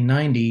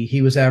 1890,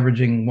 he was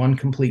averaging one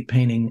complete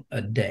painting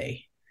a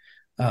day.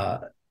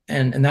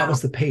 And that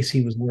was the pace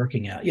he was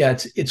working at. Yeah,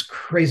 it's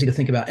crazy to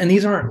think about. And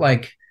these aren't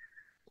like,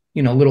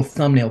 little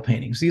thumbnail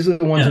paintings. These are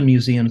the ones in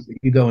museums that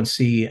you go and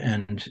see,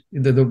 and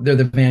they're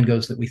the Van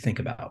Goghs that we think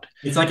about.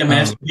 It's like a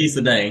masterpiece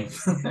a day.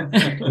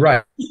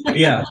 Right.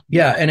 Yeah.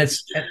 And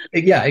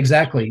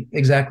exactly.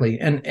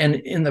 And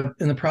in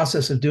the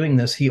process of doing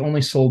this, he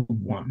only sold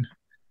one.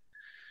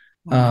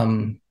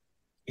 And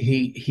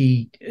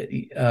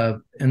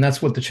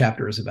that's what the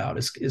chapter is about,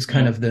 is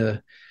kind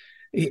of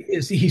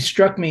he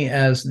struck me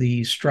as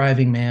the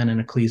striving man in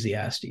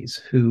Ecclesiastes,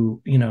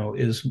 who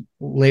is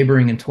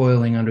laboring and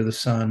toiling under the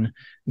sun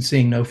and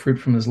seeing no fruit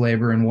from his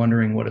labor and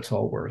wondering what it's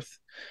all worth,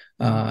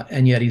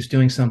 and yet he's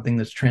doing something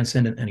that's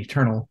transcendent and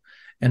eternal.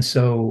 And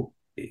so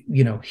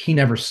he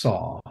never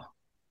saw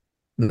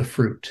the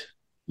fruit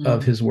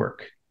of his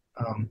work,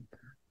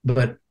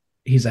 but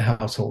he's a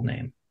household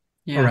name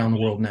around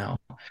the world now.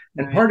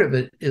 And part of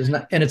it is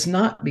not, and it's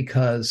not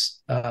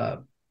because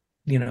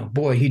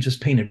boy, he just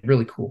painted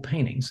really cool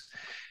paintings.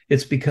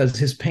 It's because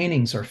his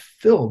paintings are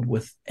filled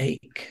with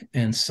ache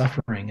and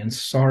suffering and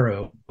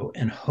sorrow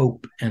and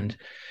hope and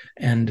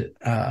an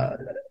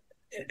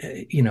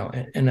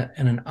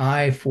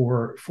eye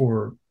for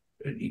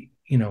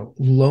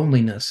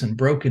loneliness and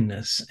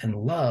brokenness and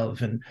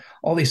love and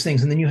all these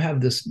things. And then you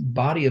have this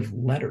body of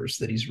letters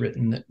that he's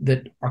written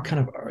that are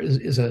kind of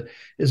is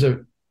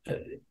a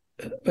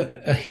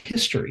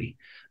history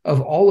of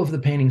all of the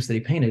paintings that he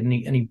painted, and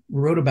he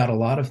wrote about a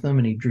lot of them,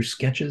 and he drew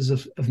sketches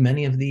of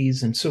many of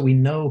these, and so we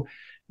know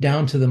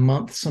down to the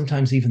month,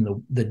 sometimes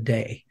even the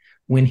day,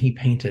 when he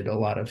painted a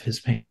lot of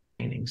his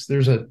paintings.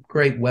 There's a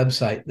great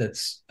website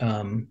that's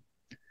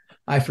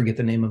I forget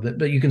the name of it,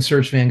 but you can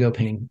search Van Gogh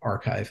Painting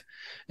Archive,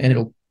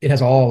 and it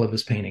has all of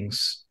his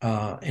paintings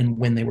and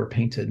when they were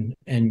painted,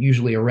 and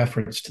usually a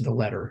reference to the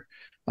letter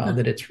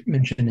that it's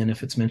mentioned in,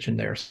 if it's mentioned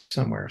there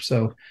somewhere.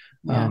 So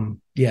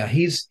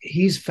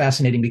he's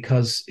fascinating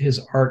because his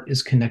art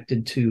is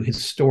connected to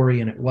his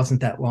story, and it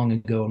wasn't that long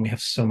ago, and we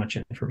have so much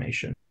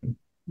information.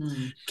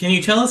 Can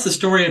you tell us the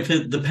story of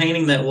the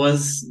painting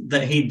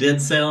that he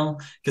did sell?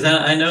 Because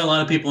I know a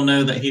lot of people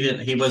know that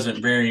he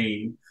wasn't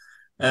very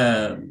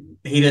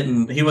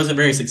he wasn't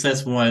very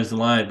successful while he was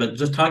alive, but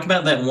just talk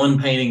about that one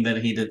painting that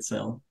he did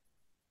sell.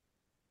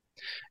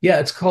 Yeah,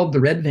 it's called The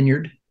Red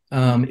Vineyard.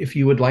 If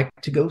you would like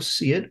to go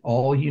see it,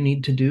 all you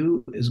need to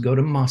do is go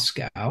to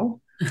Moscow,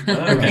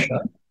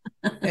 Russia,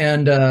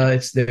 and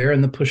it's there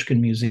in the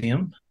Pushkin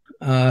Museum.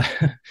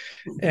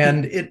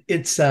 And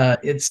it's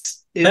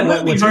what's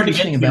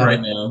interesting about right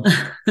it now.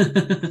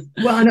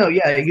 Well, I know,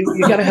 yeah, you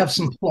got to have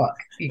some pluck.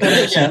 You got to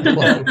have some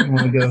pluck if you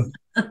want to go.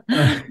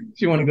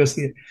 If you want to go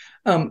see it,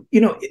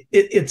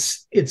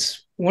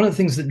 it's one of the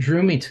things that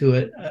drew me to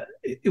it.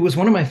 It was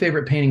one of my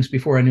favorite paintings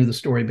before I knew the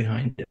story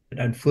behind it.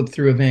 I'd flip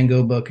through a Van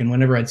Gogh book, and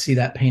whenever I'd see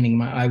that painting,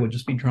 my eye would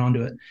just be drawn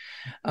to it,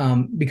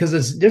 because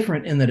it's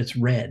different in that it's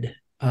red.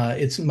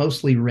 It's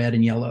mostly red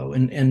and yellow,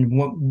 and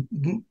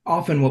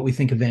often what we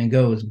think of Van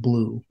Gogh is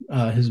blue,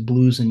 his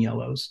blues and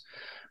yellows.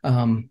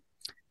 And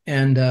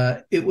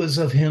it was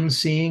of him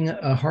seeing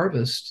a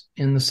harvest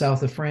in the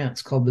south of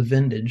France called the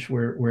Vintage,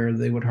 where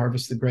they would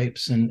harvest the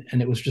grapes, and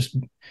it was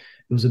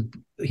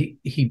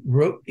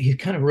he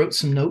kind of wrote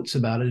some notes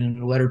about it in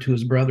a letter to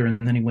his brother, and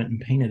then he went and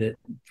painted it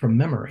from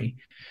memory.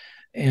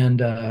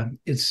 And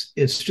it's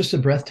just a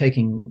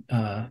breathtaking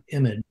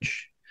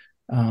image.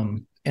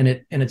 And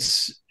it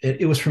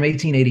was from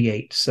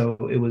 1888, so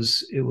it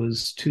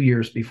was 2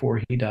 years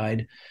before he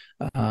died.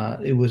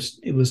 It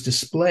was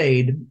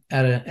displayed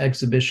at an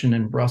exhibition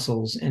in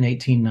Brussels in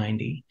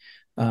 1890,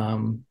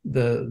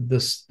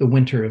 the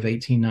winter of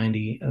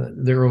 1890,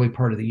 the early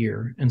part of the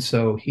year, and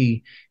so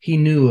he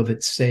knew of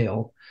its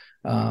sale,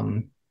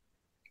 and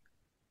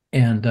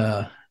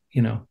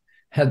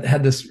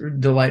had this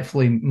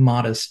delightfully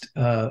modest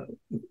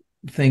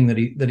thing that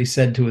he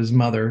said to his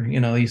mother.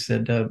 He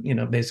said,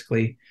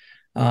 basically,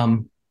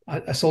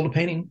 I sold a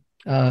painting.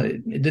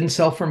 It didn't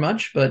sell for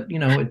much, but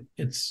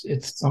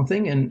it's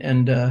something,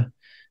 and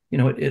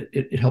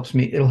it helps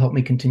me. It'll help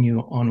me continue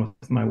on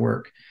with my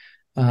work,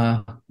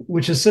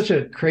 which is such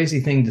a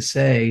crazy thing to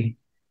say.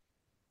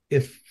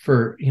 If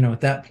for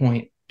at that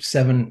point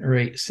 7 or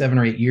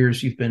 8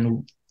 years you've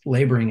been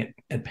laboring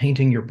at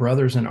painting, your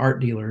brother's an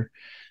art dealer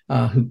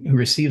who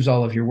receives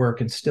all of your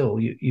work, and still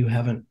you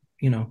haven't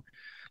you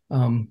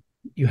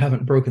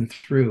haven't broken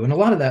through. And a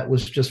lot of that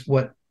was just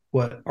what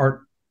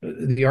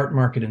the art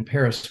market in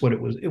Paris,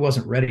 it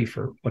wasn't ready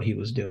for what he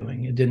was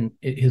doing.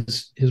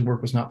 His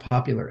work was not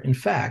popular. In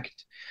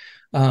fact,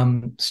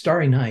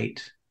 Starry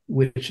Night,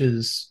 which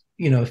is,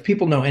 if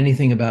people know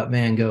anything about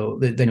Van Gogh,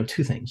 they know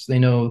two things. They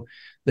know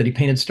that he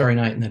painted Starry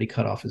Night and that he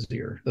cut off his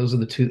ear. Those are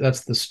the two.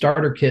 That's the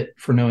starter kit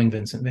for knowing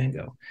Vincent Van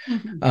Gogh.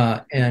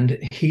 Mm-hmm. And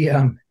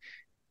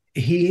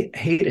he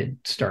hated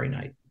Starry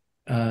Night.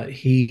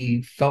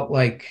 He felt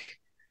like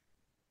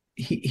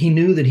he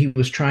knew that he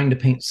was trying to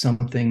paint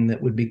something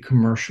that would be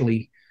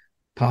commercially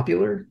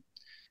popular.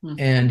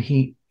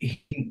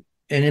 Mm-hmm.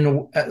 And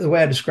the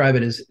way I describe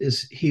it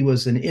is he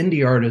was an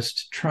indie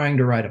artist trying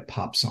to write a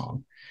pop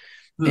song.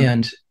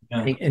 Mm-hmm.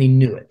 And he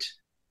knew it.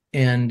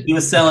 And he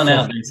was selling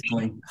out,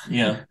 basically.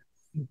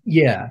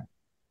 Yeah.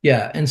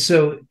 And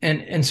so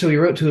he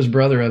wrote to his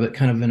brother of it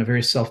kind of in a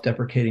very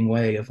self-deprecating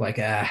way of like,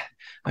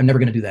 I'm never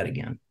going to do that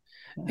again.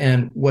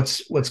 And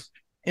what's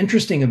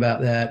interesting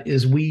about that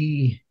is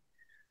we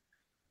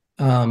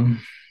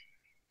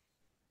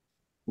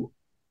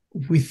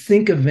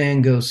think of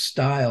Van Gogh's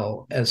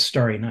style as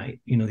Starry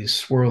Night, these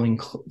swirling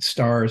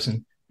stars,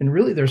 and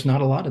really there's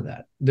not a lot of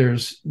that.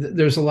 There's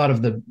a lot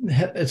of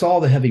it's all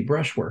the heavy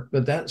brushwork,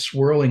 but that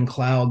swirling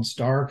cloud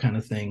star kind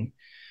of thing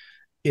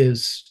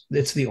it's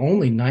the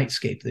only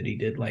nightscape that he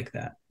did like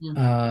that.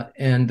 Mm-hmm.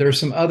 And there's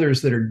some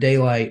others that are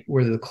daylight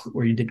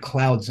where you did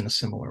clouds in a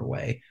similar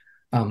way.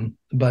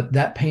 But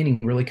that painting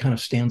really kind of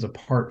stands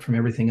apart from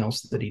everything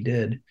else that he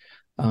did,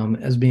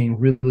 as being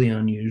really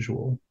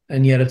unusual.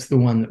 And yet it's the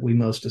one that we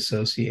most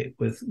associate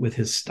with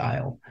his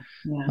style.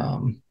 Yeah.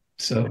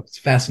 So it's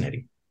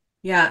fascinating.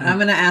 Yeah, I'm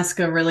going to ask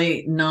a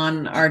really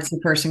non-artsy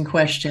person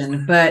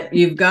question, but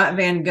you've got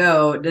Van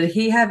Gogh. Did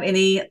he have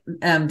any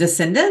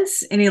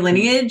descendants, any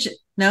lineage?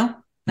 No,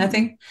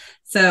 nothing.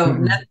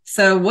 So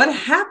what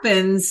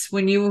happens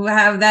when you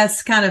have that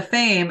kind of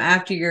fame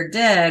after you're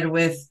dead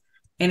with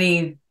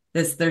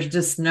there's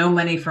just no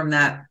money from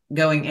that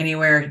going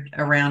anywhere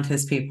around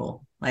his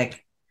people?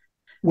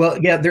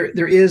 Well, yeah,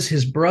 there is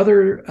his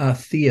brother,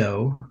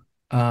 Theo,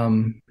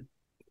 and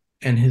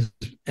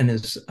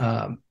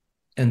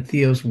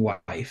Theo's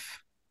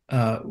wife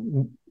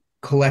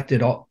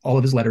collected all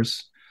of his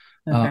letters,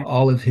 okay.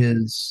 All of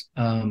his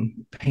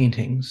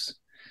paintings.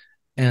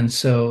 And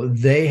so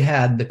they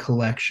had the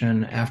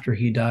collection after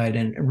he died.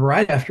 And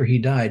right after he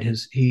died,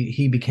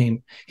 he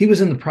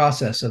was in the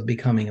process of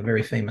becoming a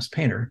very famous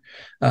painter.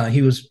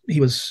 He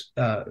was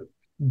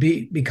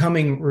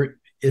becoming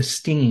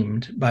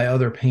esteemed by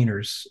other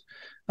painters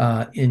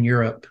in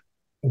Europe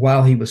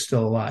while he was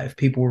still alive.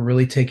 People were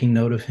really taking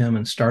note of him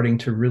and starting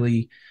to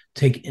really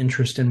take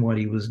interest in what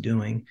he was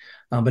doing.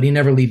 But he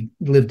never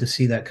lived to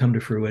see that come to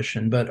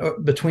fruition.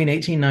 But between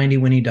 1890,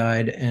 when he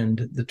died,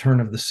 and the turn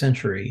of the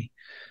century,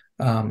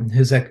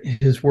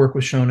 his work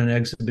was shown in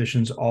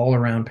exhibitions all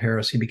around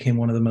Paris. He became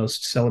one of the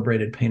most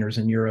celebrated painters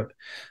in Europe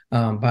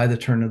by the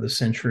turn of the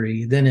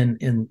century. Then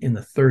in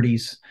the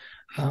 30s,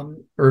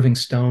 Irving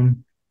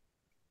Stone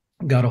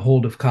got a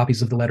hold of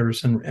copies of the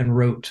letters and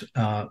wrote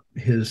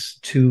his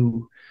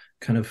two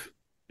kind of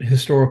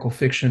historical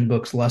fiction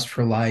books, Lust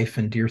for Life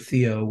and Dear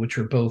Theo, which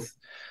are both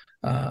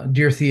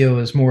Dear Theo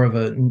is more of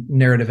a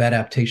narrative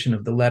adaptation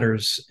of the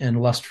letters,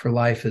 and Lust for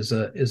Life is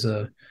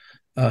a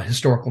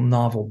historical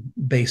novel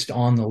based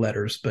on the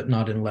letters, but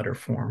not in letter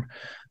form.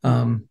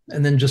 And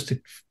then just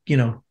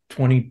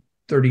 20,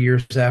 30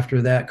 years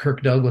after that,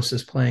 Kirk Douglas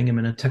is playing him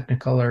in a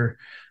Technicolor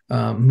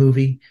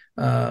movie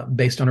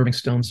based on Irving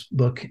Stone's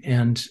book,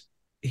 and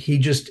he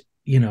just,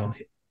 he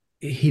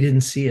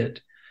didn't see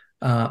it.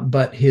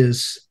 But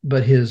his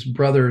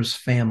brother's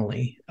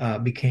family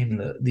became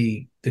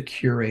the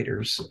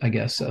curators, I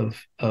guess,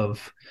 of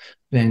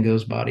Van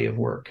Gogh's body of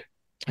work.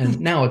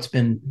 And now it's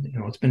been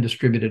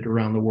distributed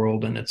around the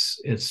world, and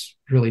it's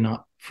really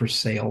not for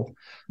sale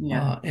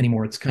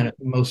anymore. It's kind of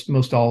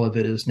most all of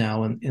it is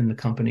now in the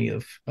company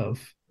of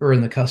or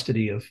in the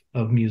custody of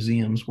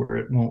museums, where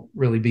it won't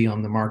really be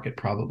on the market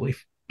probably.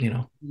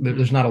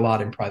 There's not a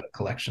lot in private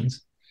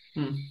collections.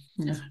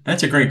 Yeah.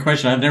 That's a great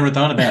question. I've never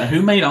thought about it.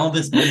 Who made all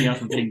this money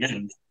off of Van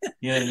Gogh?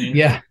 You know what I mean?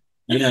 Yeah.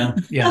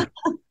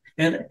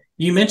 And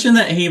you mentioned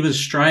that he was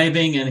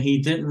striving, and he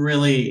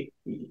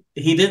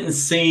didn't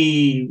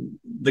see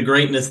the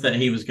greatness that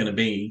he was going to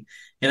be.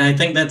 And I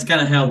think that's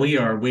kind of how we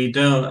are.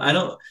 I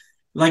don't,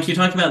 like you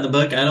talked about in the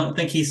book, I don't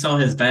think he saw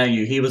his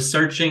value. He was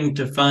searching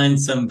to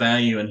find some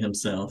value in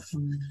himself.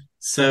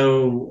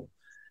 So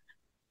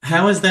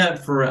how is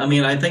that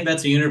I think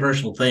that's a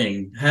universal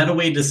thing. How do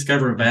we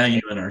discover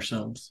value in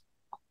ourselves?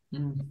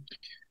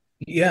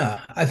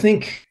 Yeah, I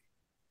think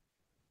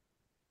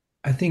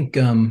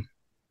Van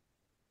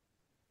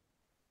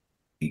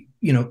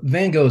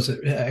Gogh is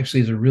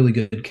a really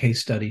good case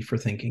study for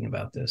thinking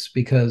about this,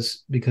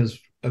 because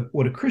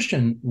what a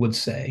Christian would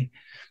say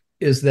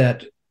is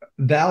that the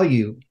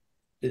value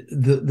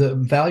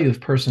of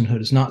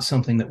personhood is not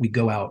something that we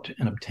go out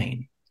and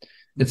obtain.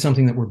 It's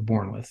something that we're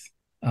born with,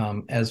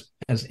 as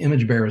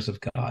image bearers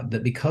of God.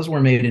 That because we're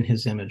made in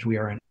His image, we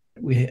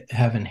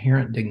have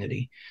inherent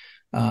dignity.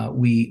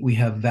 We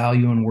have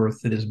value and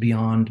worth that is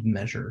beyond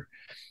measure,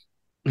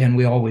 and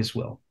we always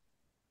will.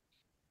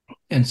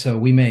 And so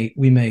we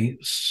may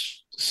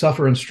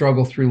suffer and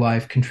struggle through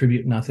life,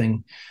 contribute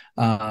nothing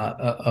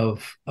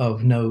of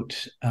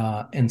note,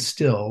 and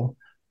still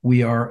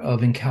we are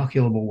of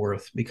incalculable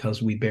worth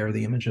because we bear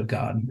the image of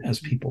God as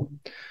people.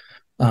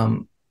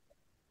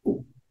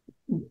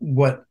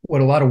 What a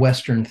lot of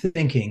Western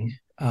thinking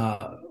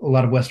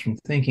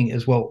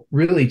is, well,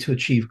 really, to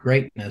achieve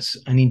greatness,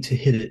 I need to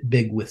hit it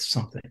big with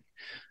something.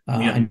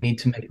 I need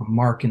to make a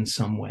mark in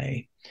some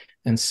way.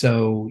 And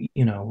so,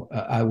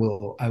 I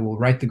will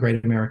write the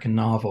great American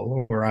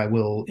novel, or I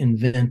will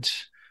invent,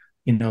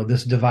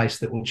 this device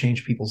that will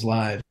change people's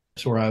lives,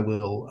 or I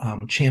will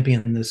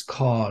champion this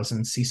cause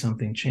and see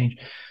something change.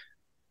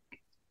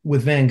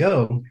 With Van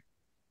Gogh,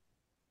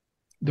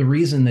 the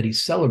reason that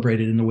he's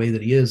celebrated in the way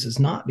that he is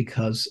not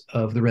because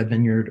of the Red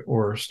Vineyard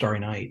or Starry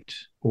Night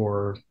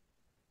or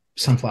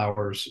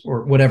sunflowers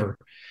or whatever.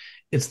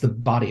 It's the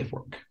body of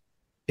work.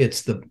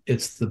 It's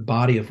the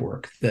body of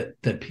work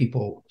that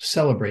people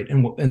celebrate,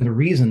 and the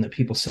reason that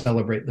people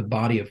celebrate the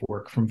body of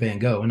work from Van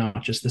Gogh, and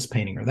not just this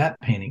painting or that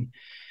painting,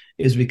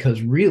 is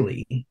because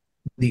really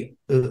the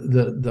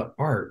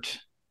art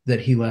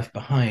that he left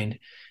behind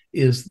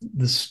is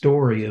the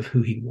story of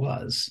who he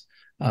was,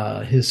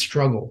 his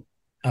struggle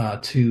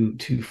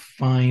to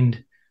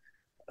find,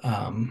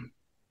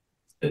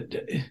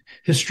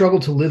 his struggle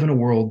to live in a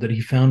world that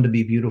he found to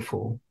be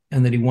beautiful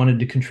and that he wanted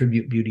to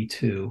contribute beauty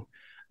to,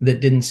 that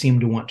didn't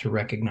seem to want to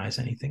recognize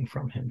anything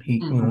from him.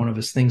 One of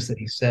his things that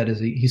he said is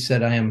he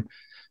said, "I am,"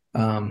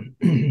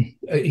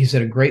 he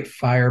said, "a great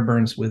fire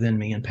burns within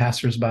me, and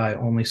passersby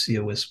only see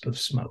a wisp of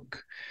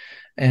smoke."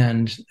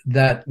 And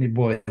that,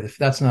 boy, if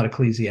that's not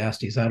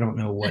Ecclesiastes, I don't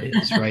know what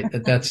is, right?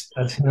 That's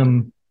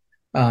him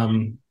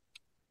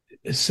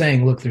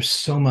saying, look, there's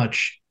so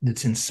much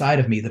that's inside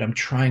of me that I'm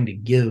trying to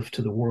give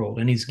to the world,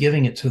 and he's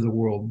giving it to the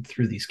world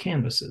through these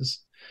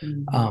canvases.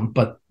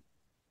 But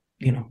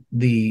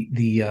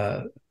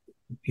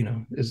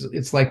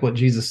it's like what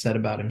Jesus said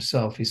about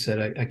himself. He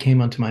said, I came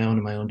unto my own,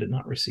 and my own did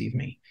not receive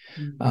me.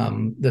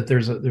 That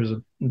there's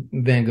a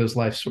Van Gogh's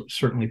life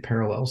certainly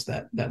parallels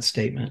that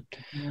statement.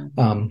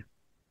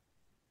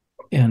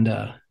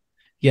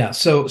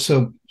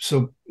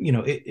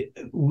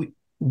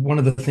 One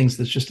of the things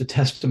that's just a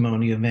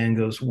testimony of Van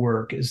Gogh's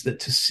work is that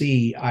to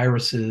see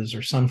irises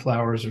or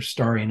sunflowers or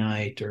Starry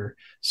Night or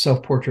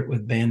Self-Portrait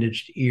with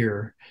Bandaged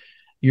Ear,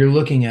 you're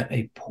looking at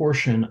a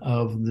portion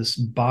of this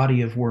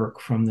body of work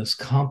from this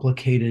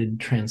complicated,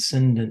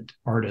 transcendent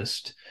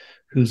artist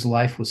whose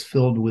life was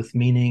filled with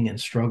meaning and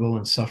struggle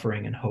and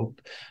suffering and hope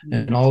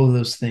and all of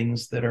those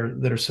things that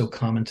are so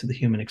common to the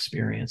human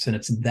experience. And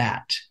it's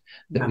that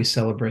we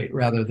celebrate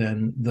rather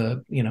than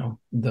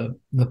the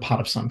pot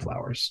of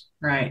sunflowers.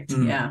 Right.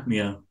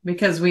 Yeah.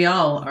 Because we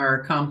all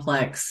are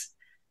complex,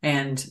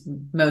 and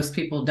most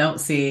people don't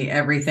see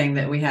everything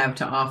that we have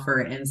to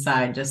offer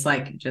inside, just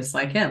like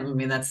him. I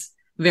mean, that's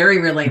very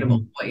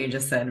relatable. What you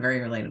just said, very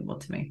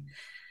relatable to me.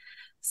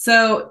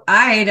 So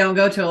I don't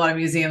go to a lot of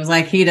museums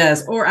like he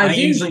does, or I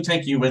do usually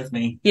take you with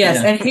me.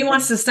 Yes. And he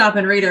wants to stop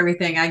and read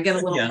everything. I get a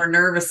little more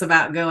nervous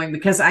about going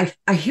because I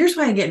here's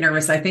why I get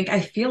nervous. I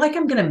feel like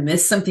I'm going to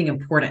miss something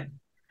important.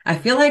 I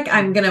feel like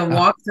I'm going to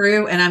walk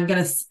through and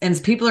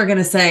people are going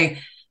to say,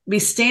 be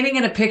standing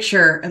at a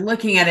picture and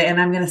looking at it.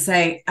 And I'm going to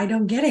say, I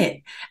don't get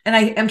it. And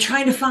I am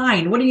trying to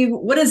find, what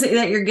is it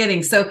that you're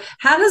getting? So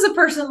how does a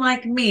person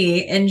like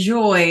me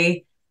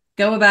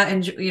go about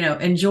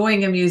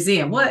enjoying a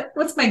museum?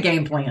 What's my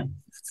game plan?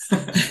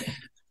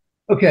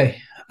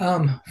 Okay.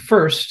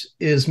 First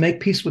is make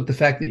peace with the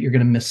fact that you're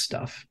going to miss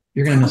stuff.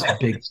 You're going to miss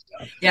big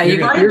stuff. Yeah,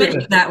 you've already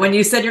mentioned that when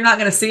you said you're not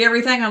going to see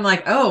everything. I'm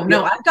like, oh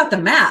no, I've got the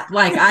map.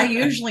 Like I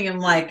usually am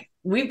like,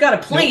 we've got a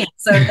plan. Nope.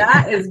 So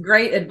that is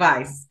great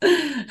advice.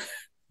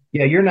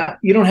 Yeah, you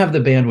don't have the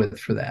bandwidth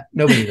for that.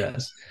 Nobody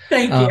does.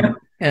 Thank you.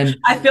 And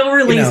I feel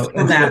released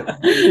from that.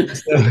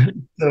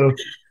 So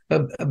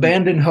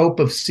abandon hope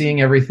of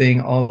seeing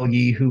everything, all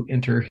ye who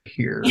enter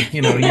here.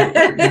 You're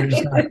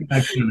just not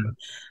gonna.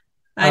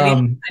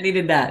 I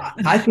needed that.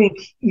 I think,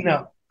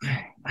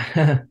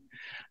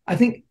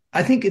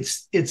 I think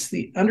it's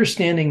the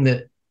understanding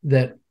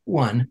that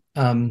one,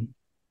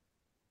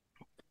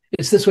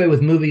 it's this way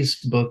with movies,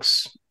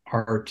 books,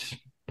 art,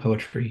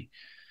 poetry,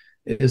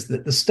 is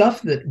that the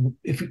stuff that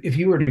if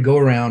you were to go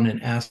around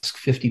and ask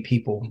 50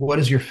 people, what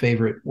is your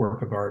favorite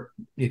work of art?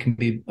 It can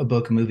be a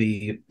book, a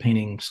movie, a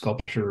painting,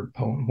 sculpture,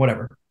 poem,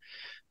 whatever.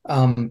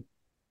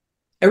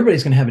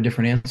 Everybody's going to have a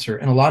different answer.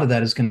 And a lot of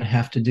that is going to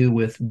have to do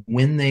with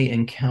when they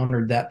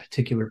encountered that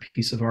particular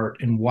piece of art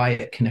and why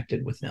it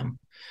connected with them.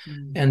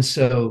 And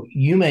so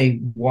you may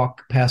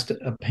walk past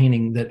a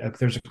painting that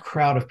there's a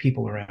crowd of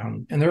people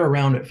around, and they're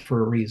around it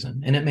for a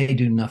reason, and it may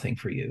do nothing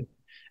for you.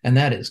 And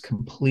that is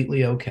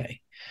completely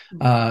okay.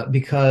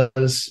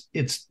 Because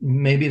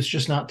maybe it's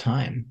just not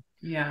time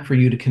for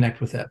you to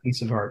connect with that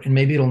piece of art. And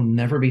maybe it'll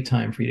never be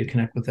time for you to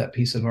connect with that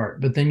piece of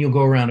art. But then you'll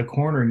go around a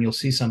corner and you'll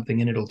see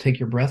something and it'll take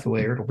your breath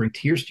away, or it'll bring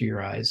tears to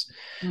your eyes.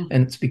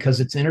 And it's because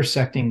it's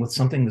intersecting with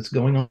something that's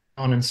going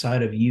on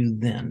inside of you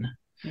then.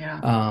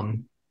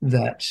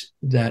 That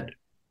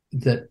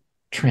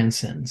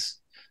transcends.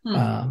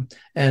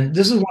 And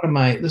this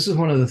is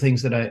one of the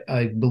things that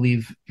I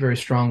believe very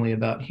strongly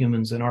about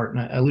humans and art. And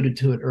I alluded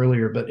to it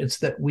earlier, but it's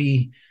that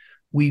we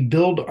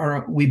build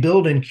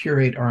and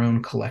curate our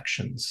own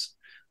collections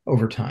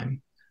over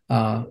time.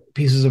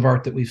 Pieces of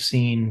art that we've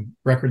seen,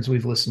 records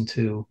we've listened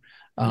to,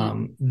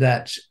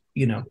 that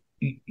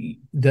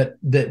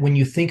when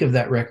you think of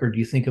that record,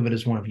 you think of it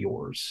as one of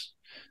yours.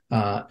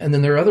 And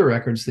then there are other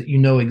records that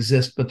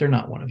exist, but they're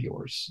not one of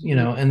yours,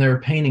 and there are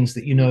paintings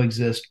that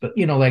exist, but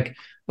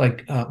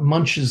like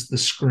Munch's The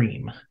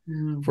Scream,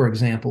 for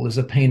example, is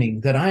a painting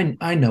that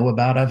I know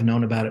about. I've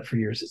known about it for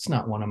years. It's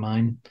not one of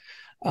mine.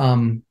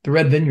 The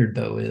Red Vineyard,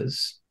 though,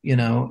 is,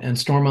 and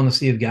Storm on the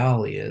Sea of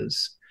Galilee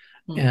is.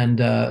 And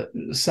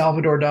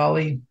Salvador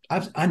Dali,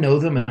 I know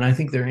them and I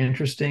think they're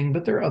interesting,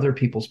 but they're other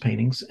people's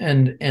paintings.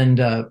 And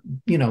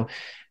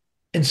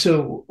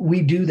so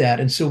we do that.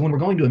 And so when we're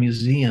going to a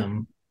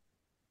museum,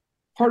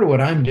 part of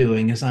what I'm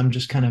doing is I'm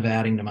just kind of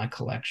adding to my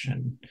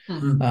collection,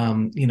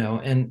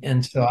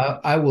 and so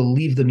I will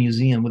leave the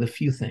museum with a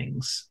few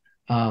things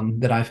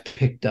that I've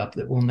picked up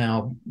that will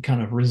now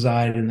kind of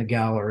reside in the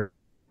gallery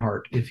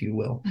art, if you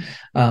will.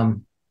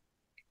 And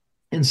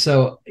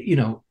so,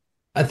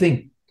 I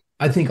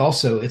think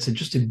also it's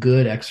just a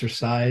good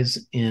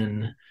exercise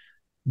in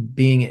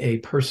being a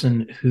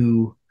person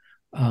who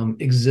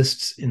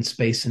exists in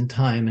space and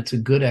time. It's a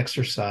good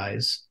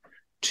exercise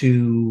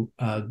to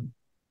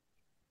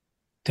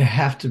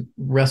have to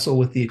wrestle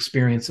with the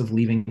experience of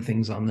leaving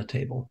things on the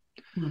table,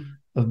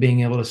 of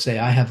being able to say,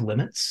 I have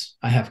limits,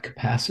 I have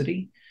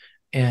capacity,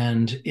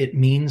 and it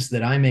means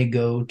that I may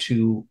go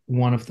to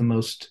one of the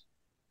most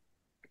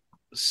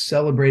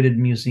celebrated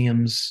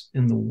museums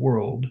in the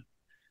world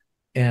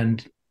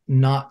and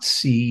not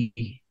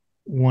see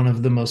one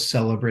of the most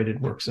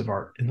celebrated works of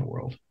art in the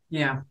world.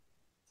 Yeah.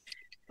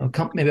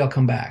 Maybe I'll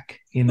come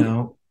back,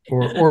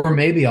 or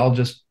maybe I'll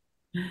just,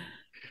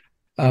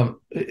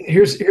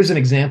 here's an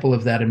example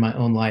of that in my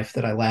own life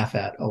that I laugh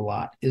at a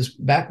lot. Is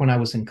back when I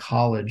was in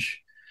college.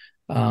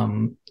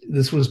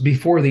 This was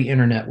before the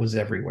internet was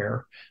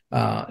everywhere.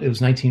 It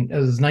was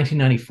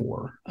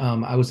 1994.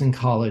 I was in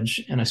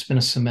college and I spent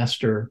a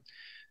semester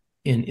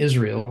in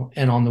Israel.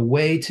 And on the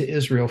way to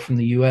Israel from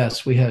the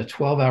US, we had a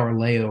 12-hour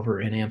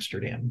layover in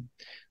Amsterdam,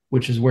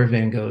 which is where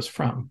Van Gogh is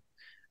from.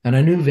 And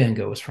I knew Van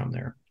Gogh was from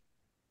there.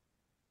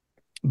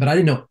 But I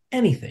didn't know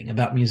anything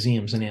about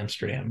museums in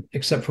Amsterdam,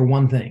 except for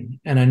one thing.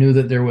 And I knew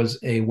that there was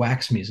a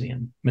wax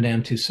museum,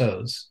 Madame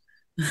Tussauds,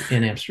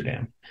 in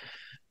Amsterdam.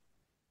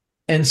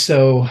 And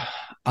so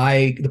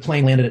the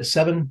plane landed at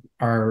 7.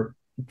 Our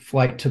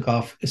flight took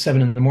off at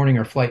 7 in the morning.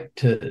 Our flight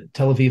to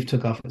Tel Aviv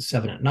took off at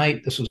 7 at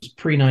night. This was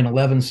pre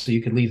 9/11, so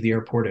you could leave the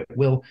airport at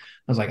will.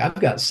 I was like, I've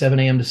got 7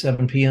 a.m. to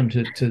 7 p.m.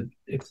 to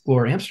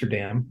explore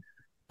Amsterdam.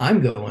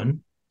 I'm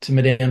going to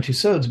Madame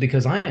Tussauds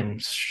because I am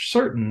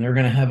certain they're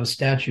going to have a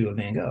statue of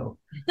Van Gogh,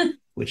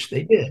 which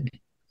they did.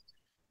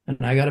 And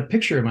I got a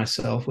picture of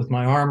myself with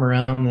my arm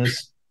around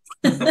this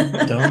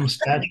dumb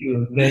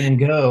statue of Van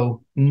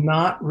Gogh,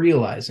 not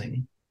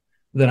realizing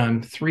that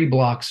I'm 3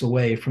 blocks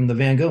away from the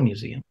Van Gogh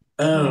Museum.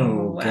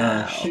 Oh, wow.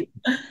 Gosh.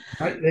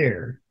 Right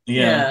there.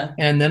 Yeah.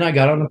 And then I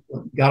got on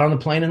the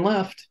plane and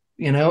left,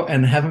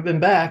 and haven't been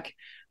back.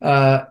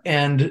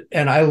 And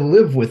I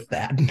live with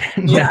that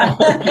now.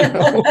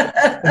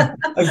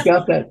 I've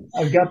got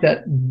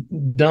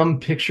that dumb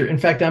picture. In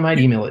fact, I might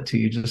email it to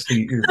you just so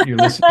your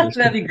listeners.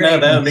 That'd be great. No,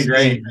 that would be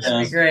great.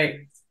 That'd be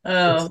great.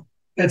 Oh,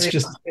 it's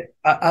just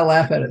I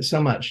laugh at it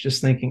so much,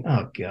 just thinking,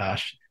 oh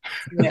gosh.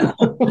 Yeah,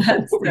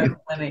 that's so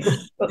funny.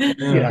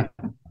 Yeah.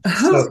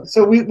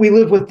 So we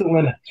live with the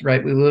limits,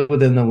 right? We live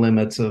within the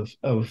limits of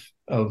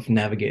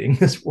navigating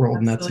this world,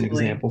 and that's an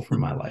example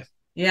from my life.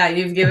 Yeah,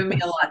 you've given me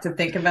a lot to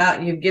think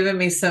about. You've given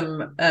me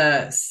some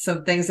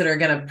things that are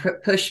going to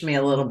push me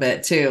a little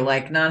bit too,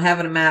 like not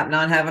having a map,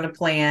 not having a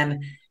plan,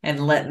 and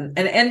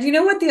you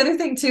know what? The other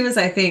thing too is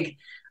I think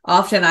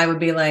often I would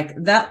be like,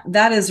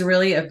 that is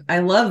really I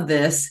love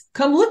this.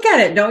 Come look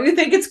at it. Don't you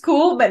think it's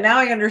cool? But now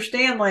I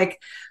understand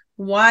like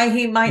why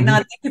he might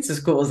not think it's as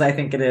cool as I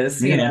think it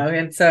is,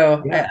 and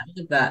so I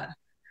love that.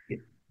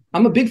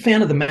 I'm a big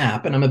fan of the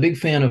map, and I'm a big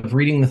fan of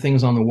reading the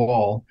things on the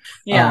wall.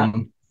 Yeah.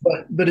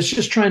 But it's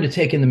just trying to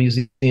take in the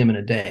museum in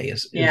a day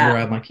is where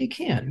I'm like, you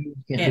can't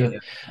do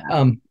it.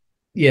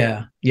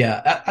 Yeah.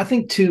 I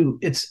think too,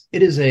 it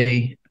is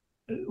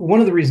one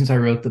of the reasons I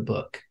wrote the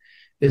book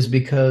is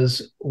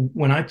because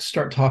when I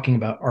start talking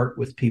about art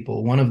with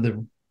people, one of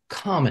the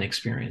common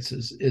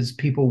experiences is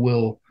people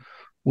will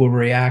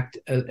react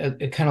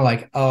kind of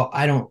like, oh,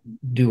 I don't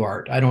do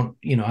art. I don't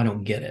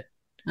get it.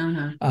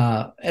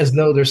 As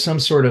though there's some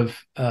sort of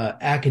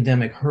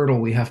academic hurdle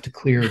we have to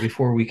clear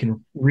before we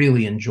can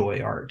really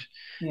enjoy art.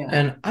 Yeah.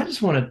 And I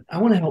want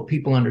to help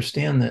people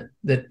understand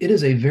that it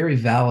is a very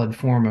valid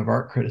form of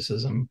art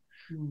criticism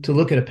to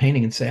look at a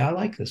painting and say, I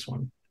like this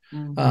one.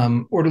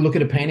 Or to look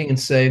at a painting and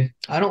say,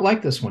 I don't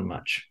like this one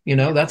much.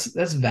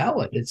 That's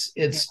valid. It's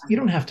you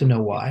don't have to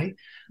know why.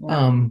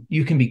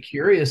 You can be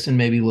curious and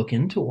maybe look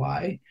into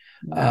why.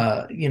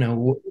 What's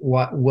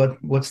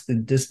the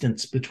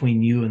distance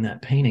between you and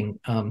that painting?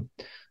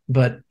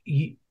 But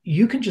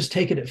you can just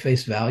take it at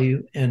face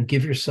value and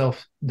give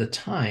yourself the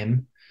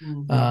time,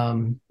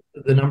 the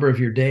number of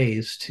your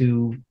days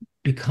to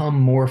become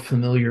more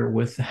familiar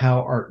with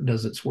how art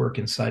does its work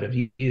inside of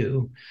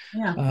you,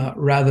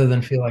 rather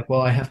than feel like,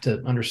 well, I have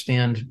to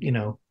understand,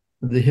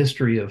 the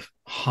history of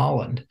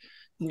Holland.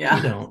 Yeah.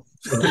 You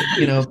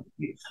don't.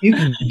 You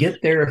can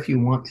get there if you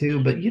want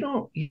to, but you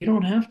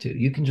don't have to.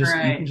 You can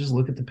just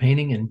look at the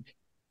painting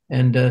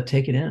and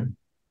take it in.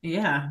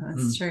 Yeah,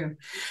 that's true.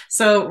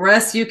 So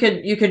Russ, you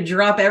could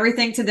drop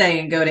everything today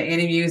and go to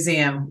any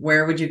museum.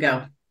 Where would you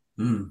go?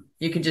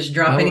 You could just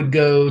drop it. I would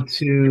go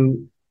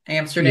to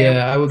Amsterdam.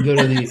 Yeah, I would go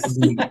to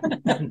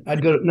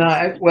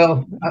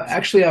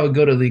actually I would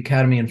go to the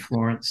Academy in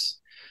Florence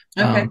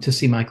to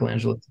see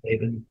Michelangelo's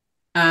David.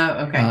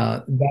 Okay.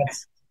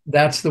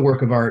 That's the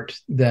work of art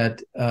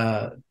that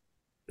I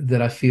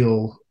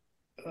feel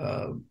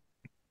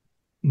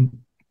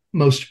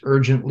most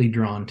urgently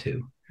drawn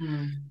to.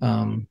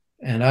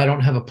 And I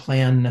don't have a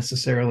plan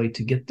necessarily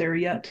to get there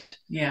yet.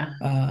 Yeah.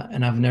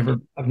 And I've never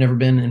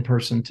been in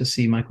person to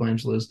see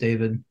Michelangelo's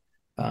David.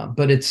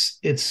 But it's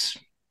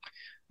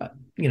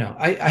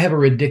I have a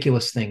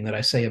ridiculous thing that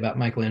I say about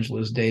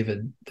Michelangelo's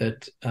David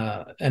that,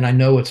 and I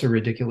know it's a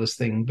ridiculous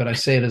thing, but I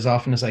say it as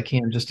often as I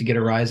can just to get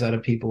a rise out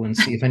of people and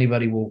see if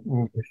anybody will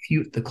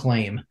refute the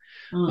claim.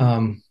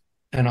 And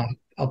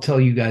I'll tell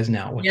you guys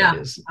now what that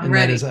is. I'm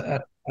ready.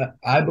 That is,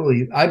 I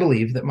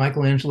believe that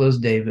Michelangelo's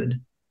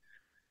David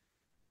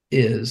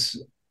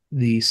is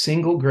the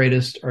single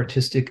greatest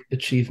artistic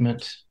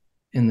achievement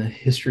in the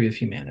history of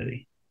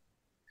humanity.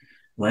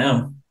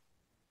 Wow.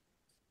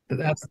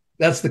 But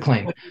that's the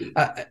claim.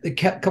 A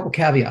couple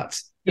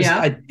caveats.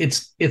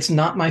 It's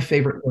not my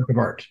favorite work of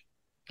art.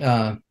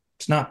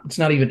 It's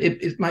not even.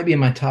 It might be in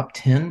my top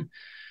 10.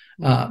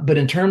 But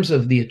in terms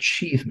of the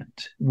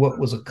achievement, what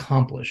was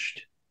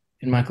accomplished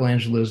in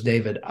Michelangelo's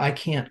David, I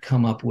can't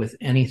come up with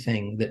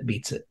anything that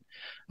beats it.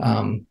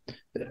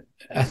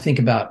 I think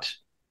about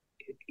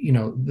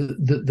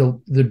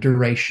the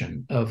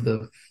duration of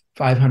the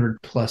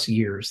 500 plus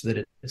years that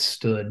it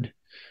stood,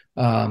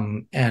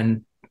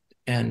 and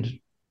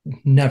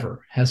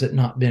never has it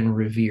not been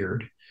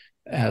revered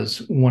as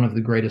one of the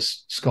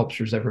greatest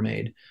sculptures ever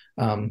made.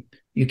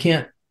 You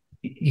can't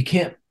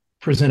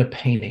present a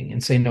painting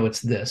and say, no,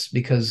 it's this,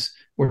 because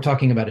we're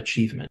talking about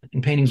achievement,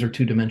 and paintings are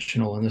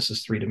 2-dimensional and this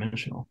is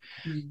 3-dimensional.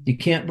 You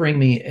can't bring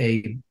me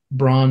a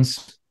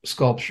bronze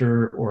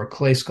sculpture or a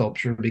clay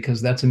sculpture,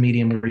 because that's a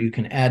medium where you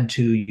can add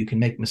to, you can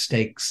make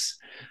mistakes.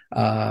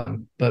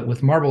 But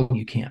with marble,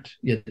 you can't.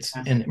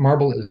 And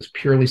marble is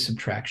purely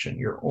subtraction.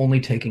 You're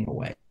only taking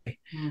away.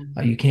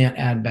 You can't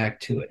add back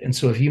to it. And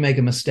so if you make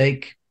a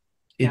mistake,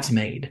 it's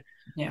made.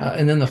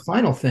 And then the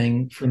final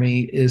thing for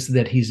me is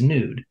that he's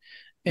nude.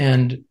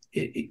 And,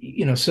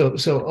 so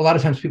a lot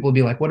of times people will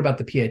be like, what about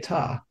the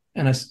Pietà?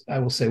 And I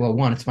will say, well,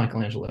 one, it's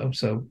Michelangelo,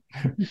 so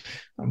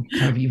I'm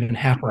kind of even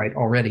half right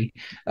already.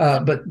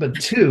 But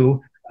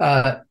two,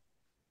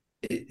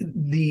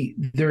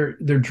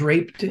 they're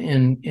draped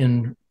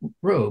in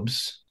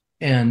robes,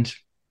 and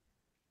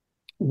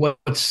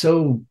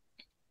so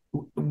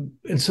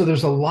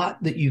there's a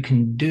lot that you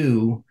can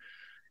do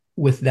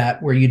with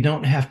that, where you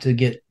don't have to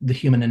get the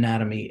human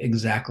anatomy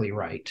exactly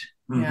right.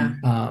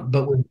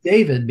 But with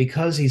David,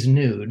 because he's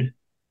nude,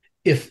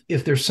 if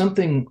there's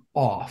something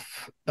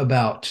off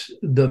about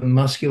the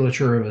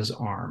musculature of his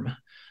arm,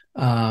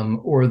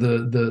 or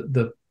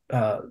the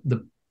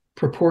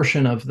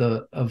proportion of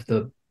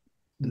the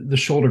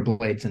shoulder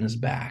blades in his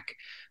back,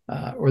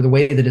 or the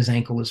way that his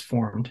ankle is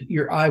formed,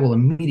 your eye will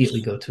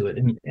immediately go to it,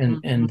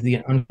 and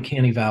the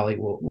uncanny valley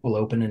will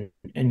open,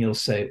 and you'll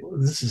say, well,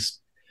 this is,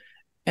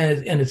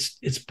 and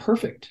it's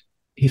perfect.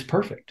 He's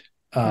perfect.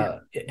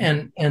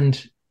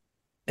 And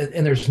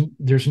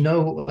there's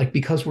no, like,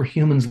 because we're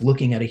humans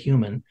looking at a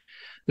human,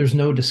 there's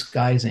no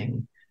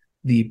disguising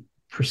the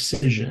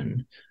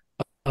precision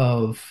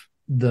of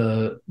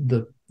the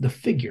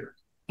figure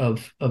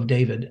of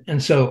David.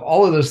 And so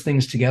all of those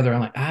things together, I'm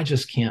like, I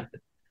just can't,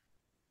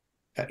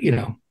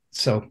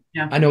 so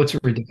I know it's a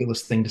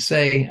ridiculous thing to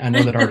say. I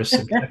know that art is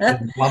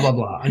subjective, blah, blah,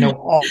 blah. I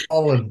know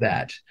all of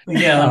that.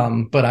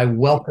 But I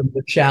welcome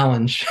the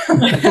challenge.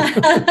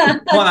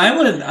 Well,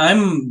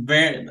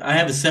 I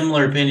have a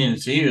similar opinion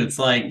to you. It's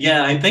like,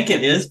 I think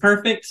it is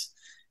perfect.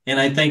 And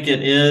I think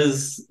it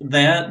is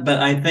that, but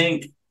I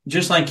think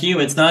just like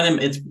you, I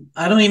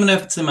don't even know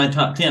if it's in my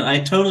top 10. I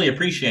totally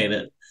appreciate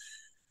it.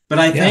 But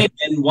I think,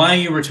 and while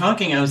you were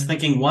talking, I was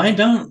thinking, why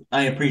don't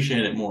I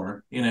appreciate it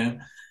more?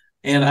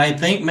 And I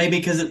think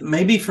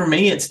maybe for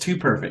me, it's too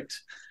perfect.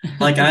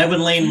 Like, I would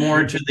lean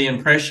more to the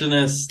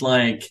impressionist,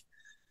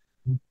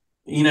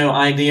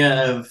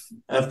 idea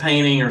of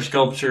painting or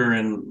sculpture,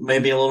 and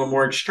maybe a little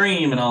more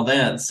extreme and all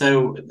that.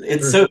 So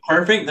it's so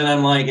perfect that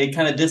I'm like, it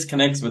kind of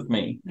disconnects with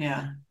me.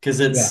 Because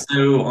it's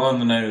so on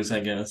the nose, I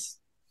guess.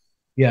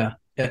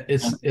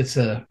 It's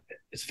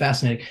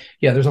fascinating.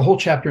 There's a whole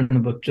chapter in the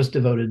book just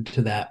devoted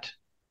to that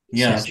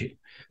statue.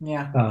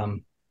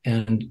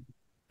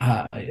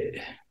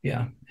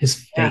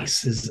 His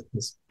face,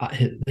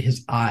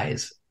 his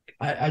eyes.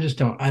 I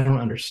don't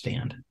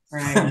understand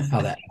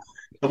how that.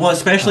 Well,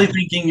 especially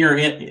thinking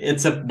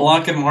it's a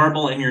block of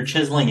marble and you're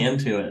chiseling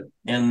into it,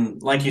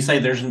 and like you say,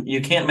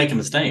 you can't make a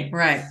mistake.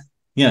 Right.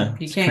 Yeah.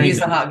 You can't use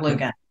a hot glue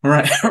gun.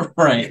 Right.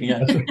 Right.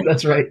 Yeah.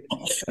 That's right.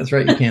 That's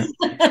right. You can't.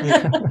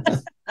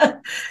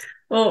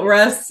 Well,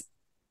 Russ,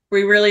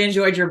 we really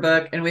enjoyed your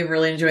book, and we've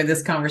really enjoyed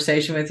this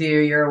conversation with you.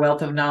 You're a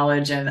wealth of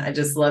knowledge, and I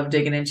just love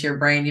digging into your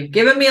brain. You've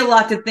given me a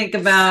lot to think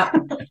about.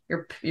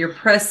 You're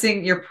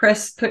pushing me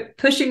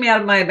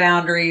out of my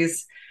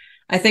boundaries.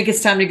 I think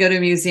it's time to go to a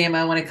museum.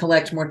 I want to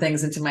collect more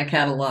things into my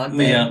catalog.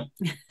 Yeah.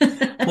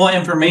 Well,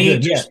 and for me,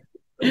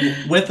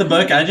 with the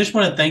book, I just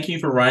want to thank you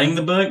for writing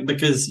the book,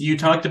 because you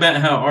talked about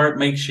how art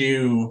makes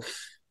you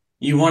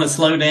want to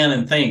slow down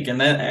and think. And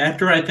that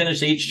after I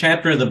finished each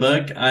chapter of the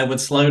book, I would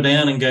slow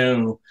down and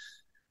go,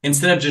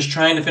 instead of just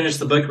trying to finish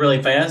the book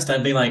really fast,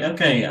 I'd be like,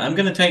 okay, I'm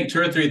going to take 2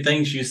 or 3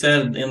 things you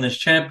said in this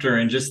chapter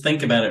and just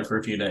think about it for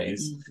a few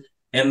days.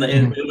 And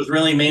it was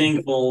really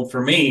meaningful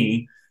for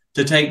me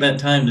to take that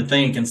time to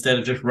think instead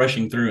of just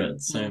rushing through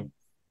it. So,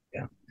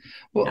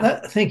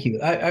 well, thank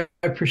you. I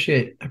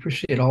appreciate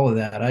all of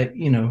that.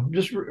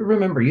 Just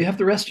remember, you have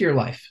the rest of your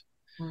life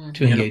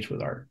to engage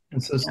with art,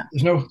 and so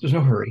there's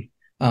no hurry.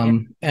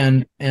 And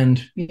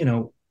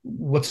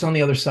what's on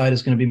the other side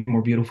is going to be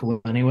more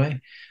beautiful anyway.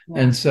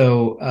 And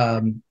so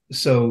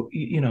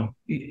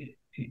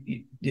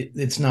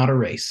it's not a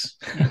race.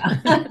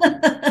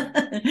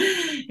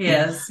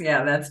 Yes.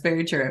 Yeah, that's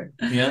very true.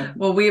 Yeah.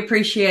 Well, we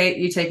appreciate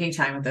you taking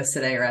time with us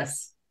today,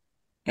 Russ.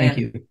 Thank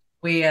you.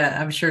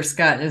 I'm sure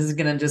Scott is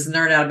going to just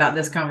nerd out about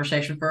this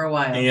conversation for a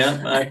while.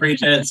 Yeah, I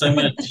appreciate it so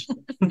much.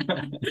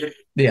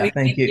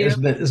 Thank you.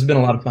 It's been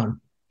a lot of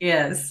fun.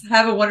 Yes.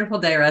 Have a wonderful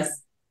day, Russ.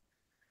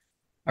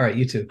 All right,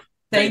 you too.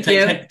 Thank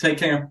you. Take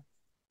care.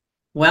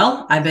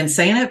 Well, I've been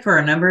saying it for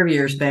a number of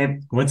years,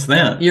 babe. What's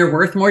that? You're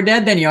worth more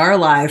dead than you are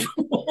alive.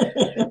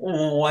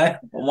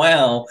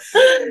 Wow.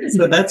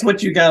 So that's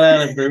what you got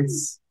out of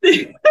this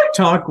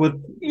talk with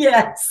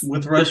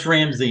Russ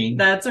Ramsey.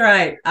 That's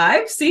right.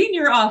 I've seen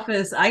your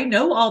office. I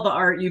know all the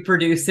art you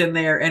produce in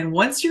there. And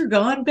once you're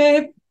gone,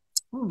 babe,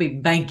 we'll be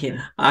banking.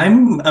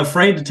 I'm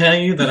afraid to tell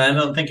you that I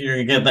don't think you're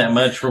going to get that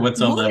much for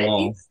what's on that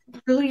wall.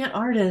 Brilliant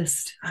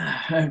artist.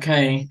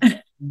 Okay.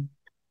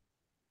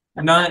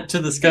 Not to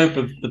the scope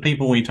of the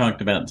people we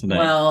talked about today.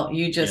 Well,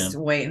 you just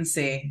wait and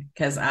see,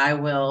 because I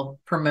will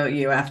promote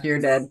you after you're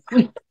dead.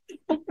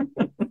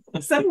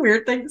 Is that a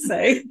weird thing to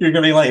say? You're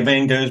gonna be like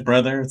Van Gogh's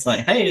brother. It's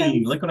like,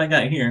 hey, look what I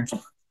got here.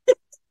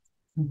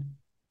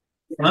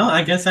 Well,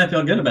 I guess I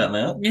feel good about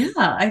that.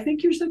 Yeah, I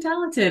think you're so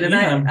talented. And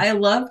I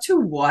love to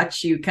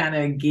watch you kind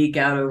of geek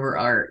out over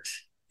art.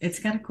 It's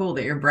kind of cool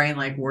that your brain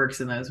like works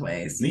in those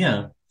ways.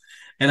 Yeah.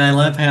 And I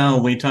love how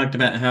we talked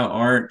about how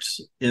art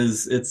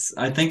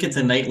I think it's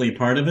innately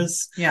part of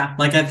us. Yeah.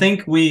 Like, I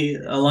think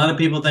a lot of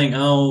people think,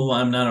 oh,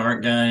 I'm not an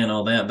art guy and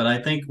all that, but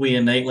I think we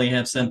innately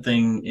have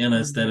something in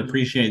us that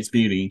appreciates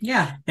beauty.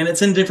 Yeah. And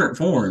it's in different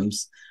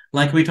forms.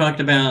 Like we talked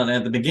about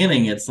at the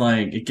beginning, it's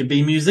like, it could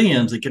be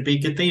museums, it could be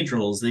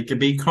cathedrals, it could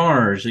be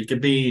cars,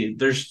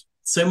 there's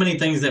so many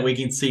things that we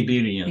can see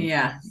beauty in.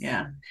 Yeah.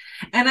 Yeah.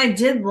 And I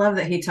did love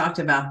that he talked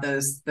about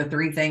the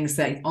three things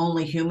that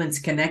only humans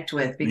connect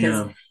with,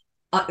 because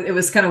it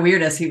was kind of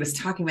weird as he was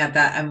talking about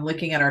that. I'm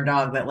looking at our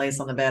dog that lays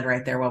on the bed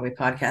right there while we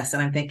podcast,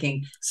 and I'm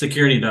thinking,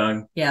 security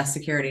dog. Yeah,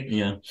 security.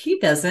 Yeah. He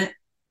doesn't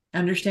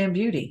understand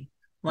beauty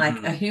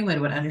like a human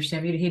would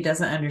understand beauty. He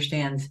doesn't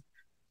understand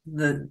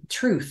the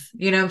truth.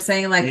 You know what I'm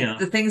saying? Like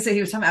the things that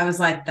he was talking about, I was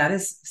like, that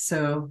is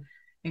so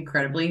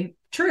incredibly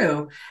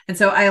true. And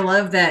so I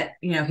love that,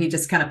 he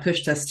just kind of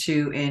pushed us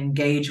to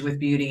engage with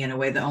beauty in a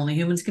way that only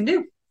humans can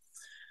do.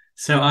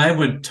 So I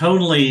would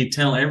totally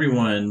tell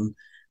everyone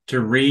to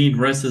read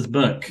Russ's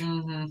book.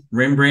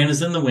 Rembrandt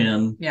is in the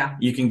Wind. Yeah.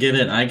 You can get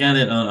it. I got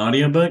it on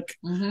audiobook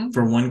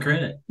for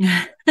 $1.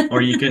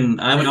 Or you can,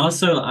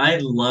 I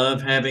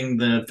love having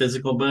the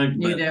physical book,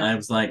 but I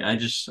was like, I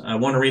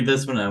want to read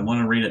this one. I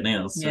want to read it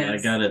now. So I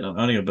got it on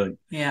audiobook.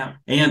 Yeah.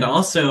 And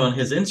also on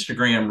his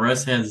Instagram,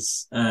 Russ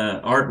has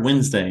Art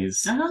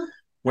Wednesdays.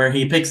 Where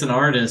he picks an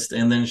artist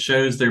and then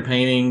shows their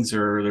paintings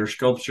or their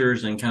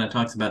sculptures and kind of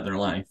talks about their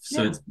life.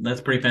 So that's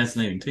pretty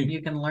fascinating too.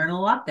 You can learn a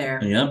lot there.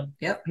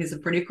 Yep. He's a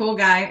pretty cool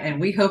guy. And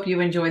we hope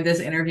you enjoyed this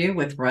interview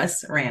with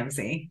Russ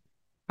Ramsey.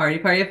 Party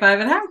at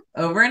 5.5.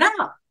 Over and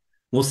out.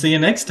 We'll see you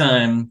next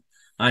time.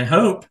 I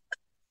hope.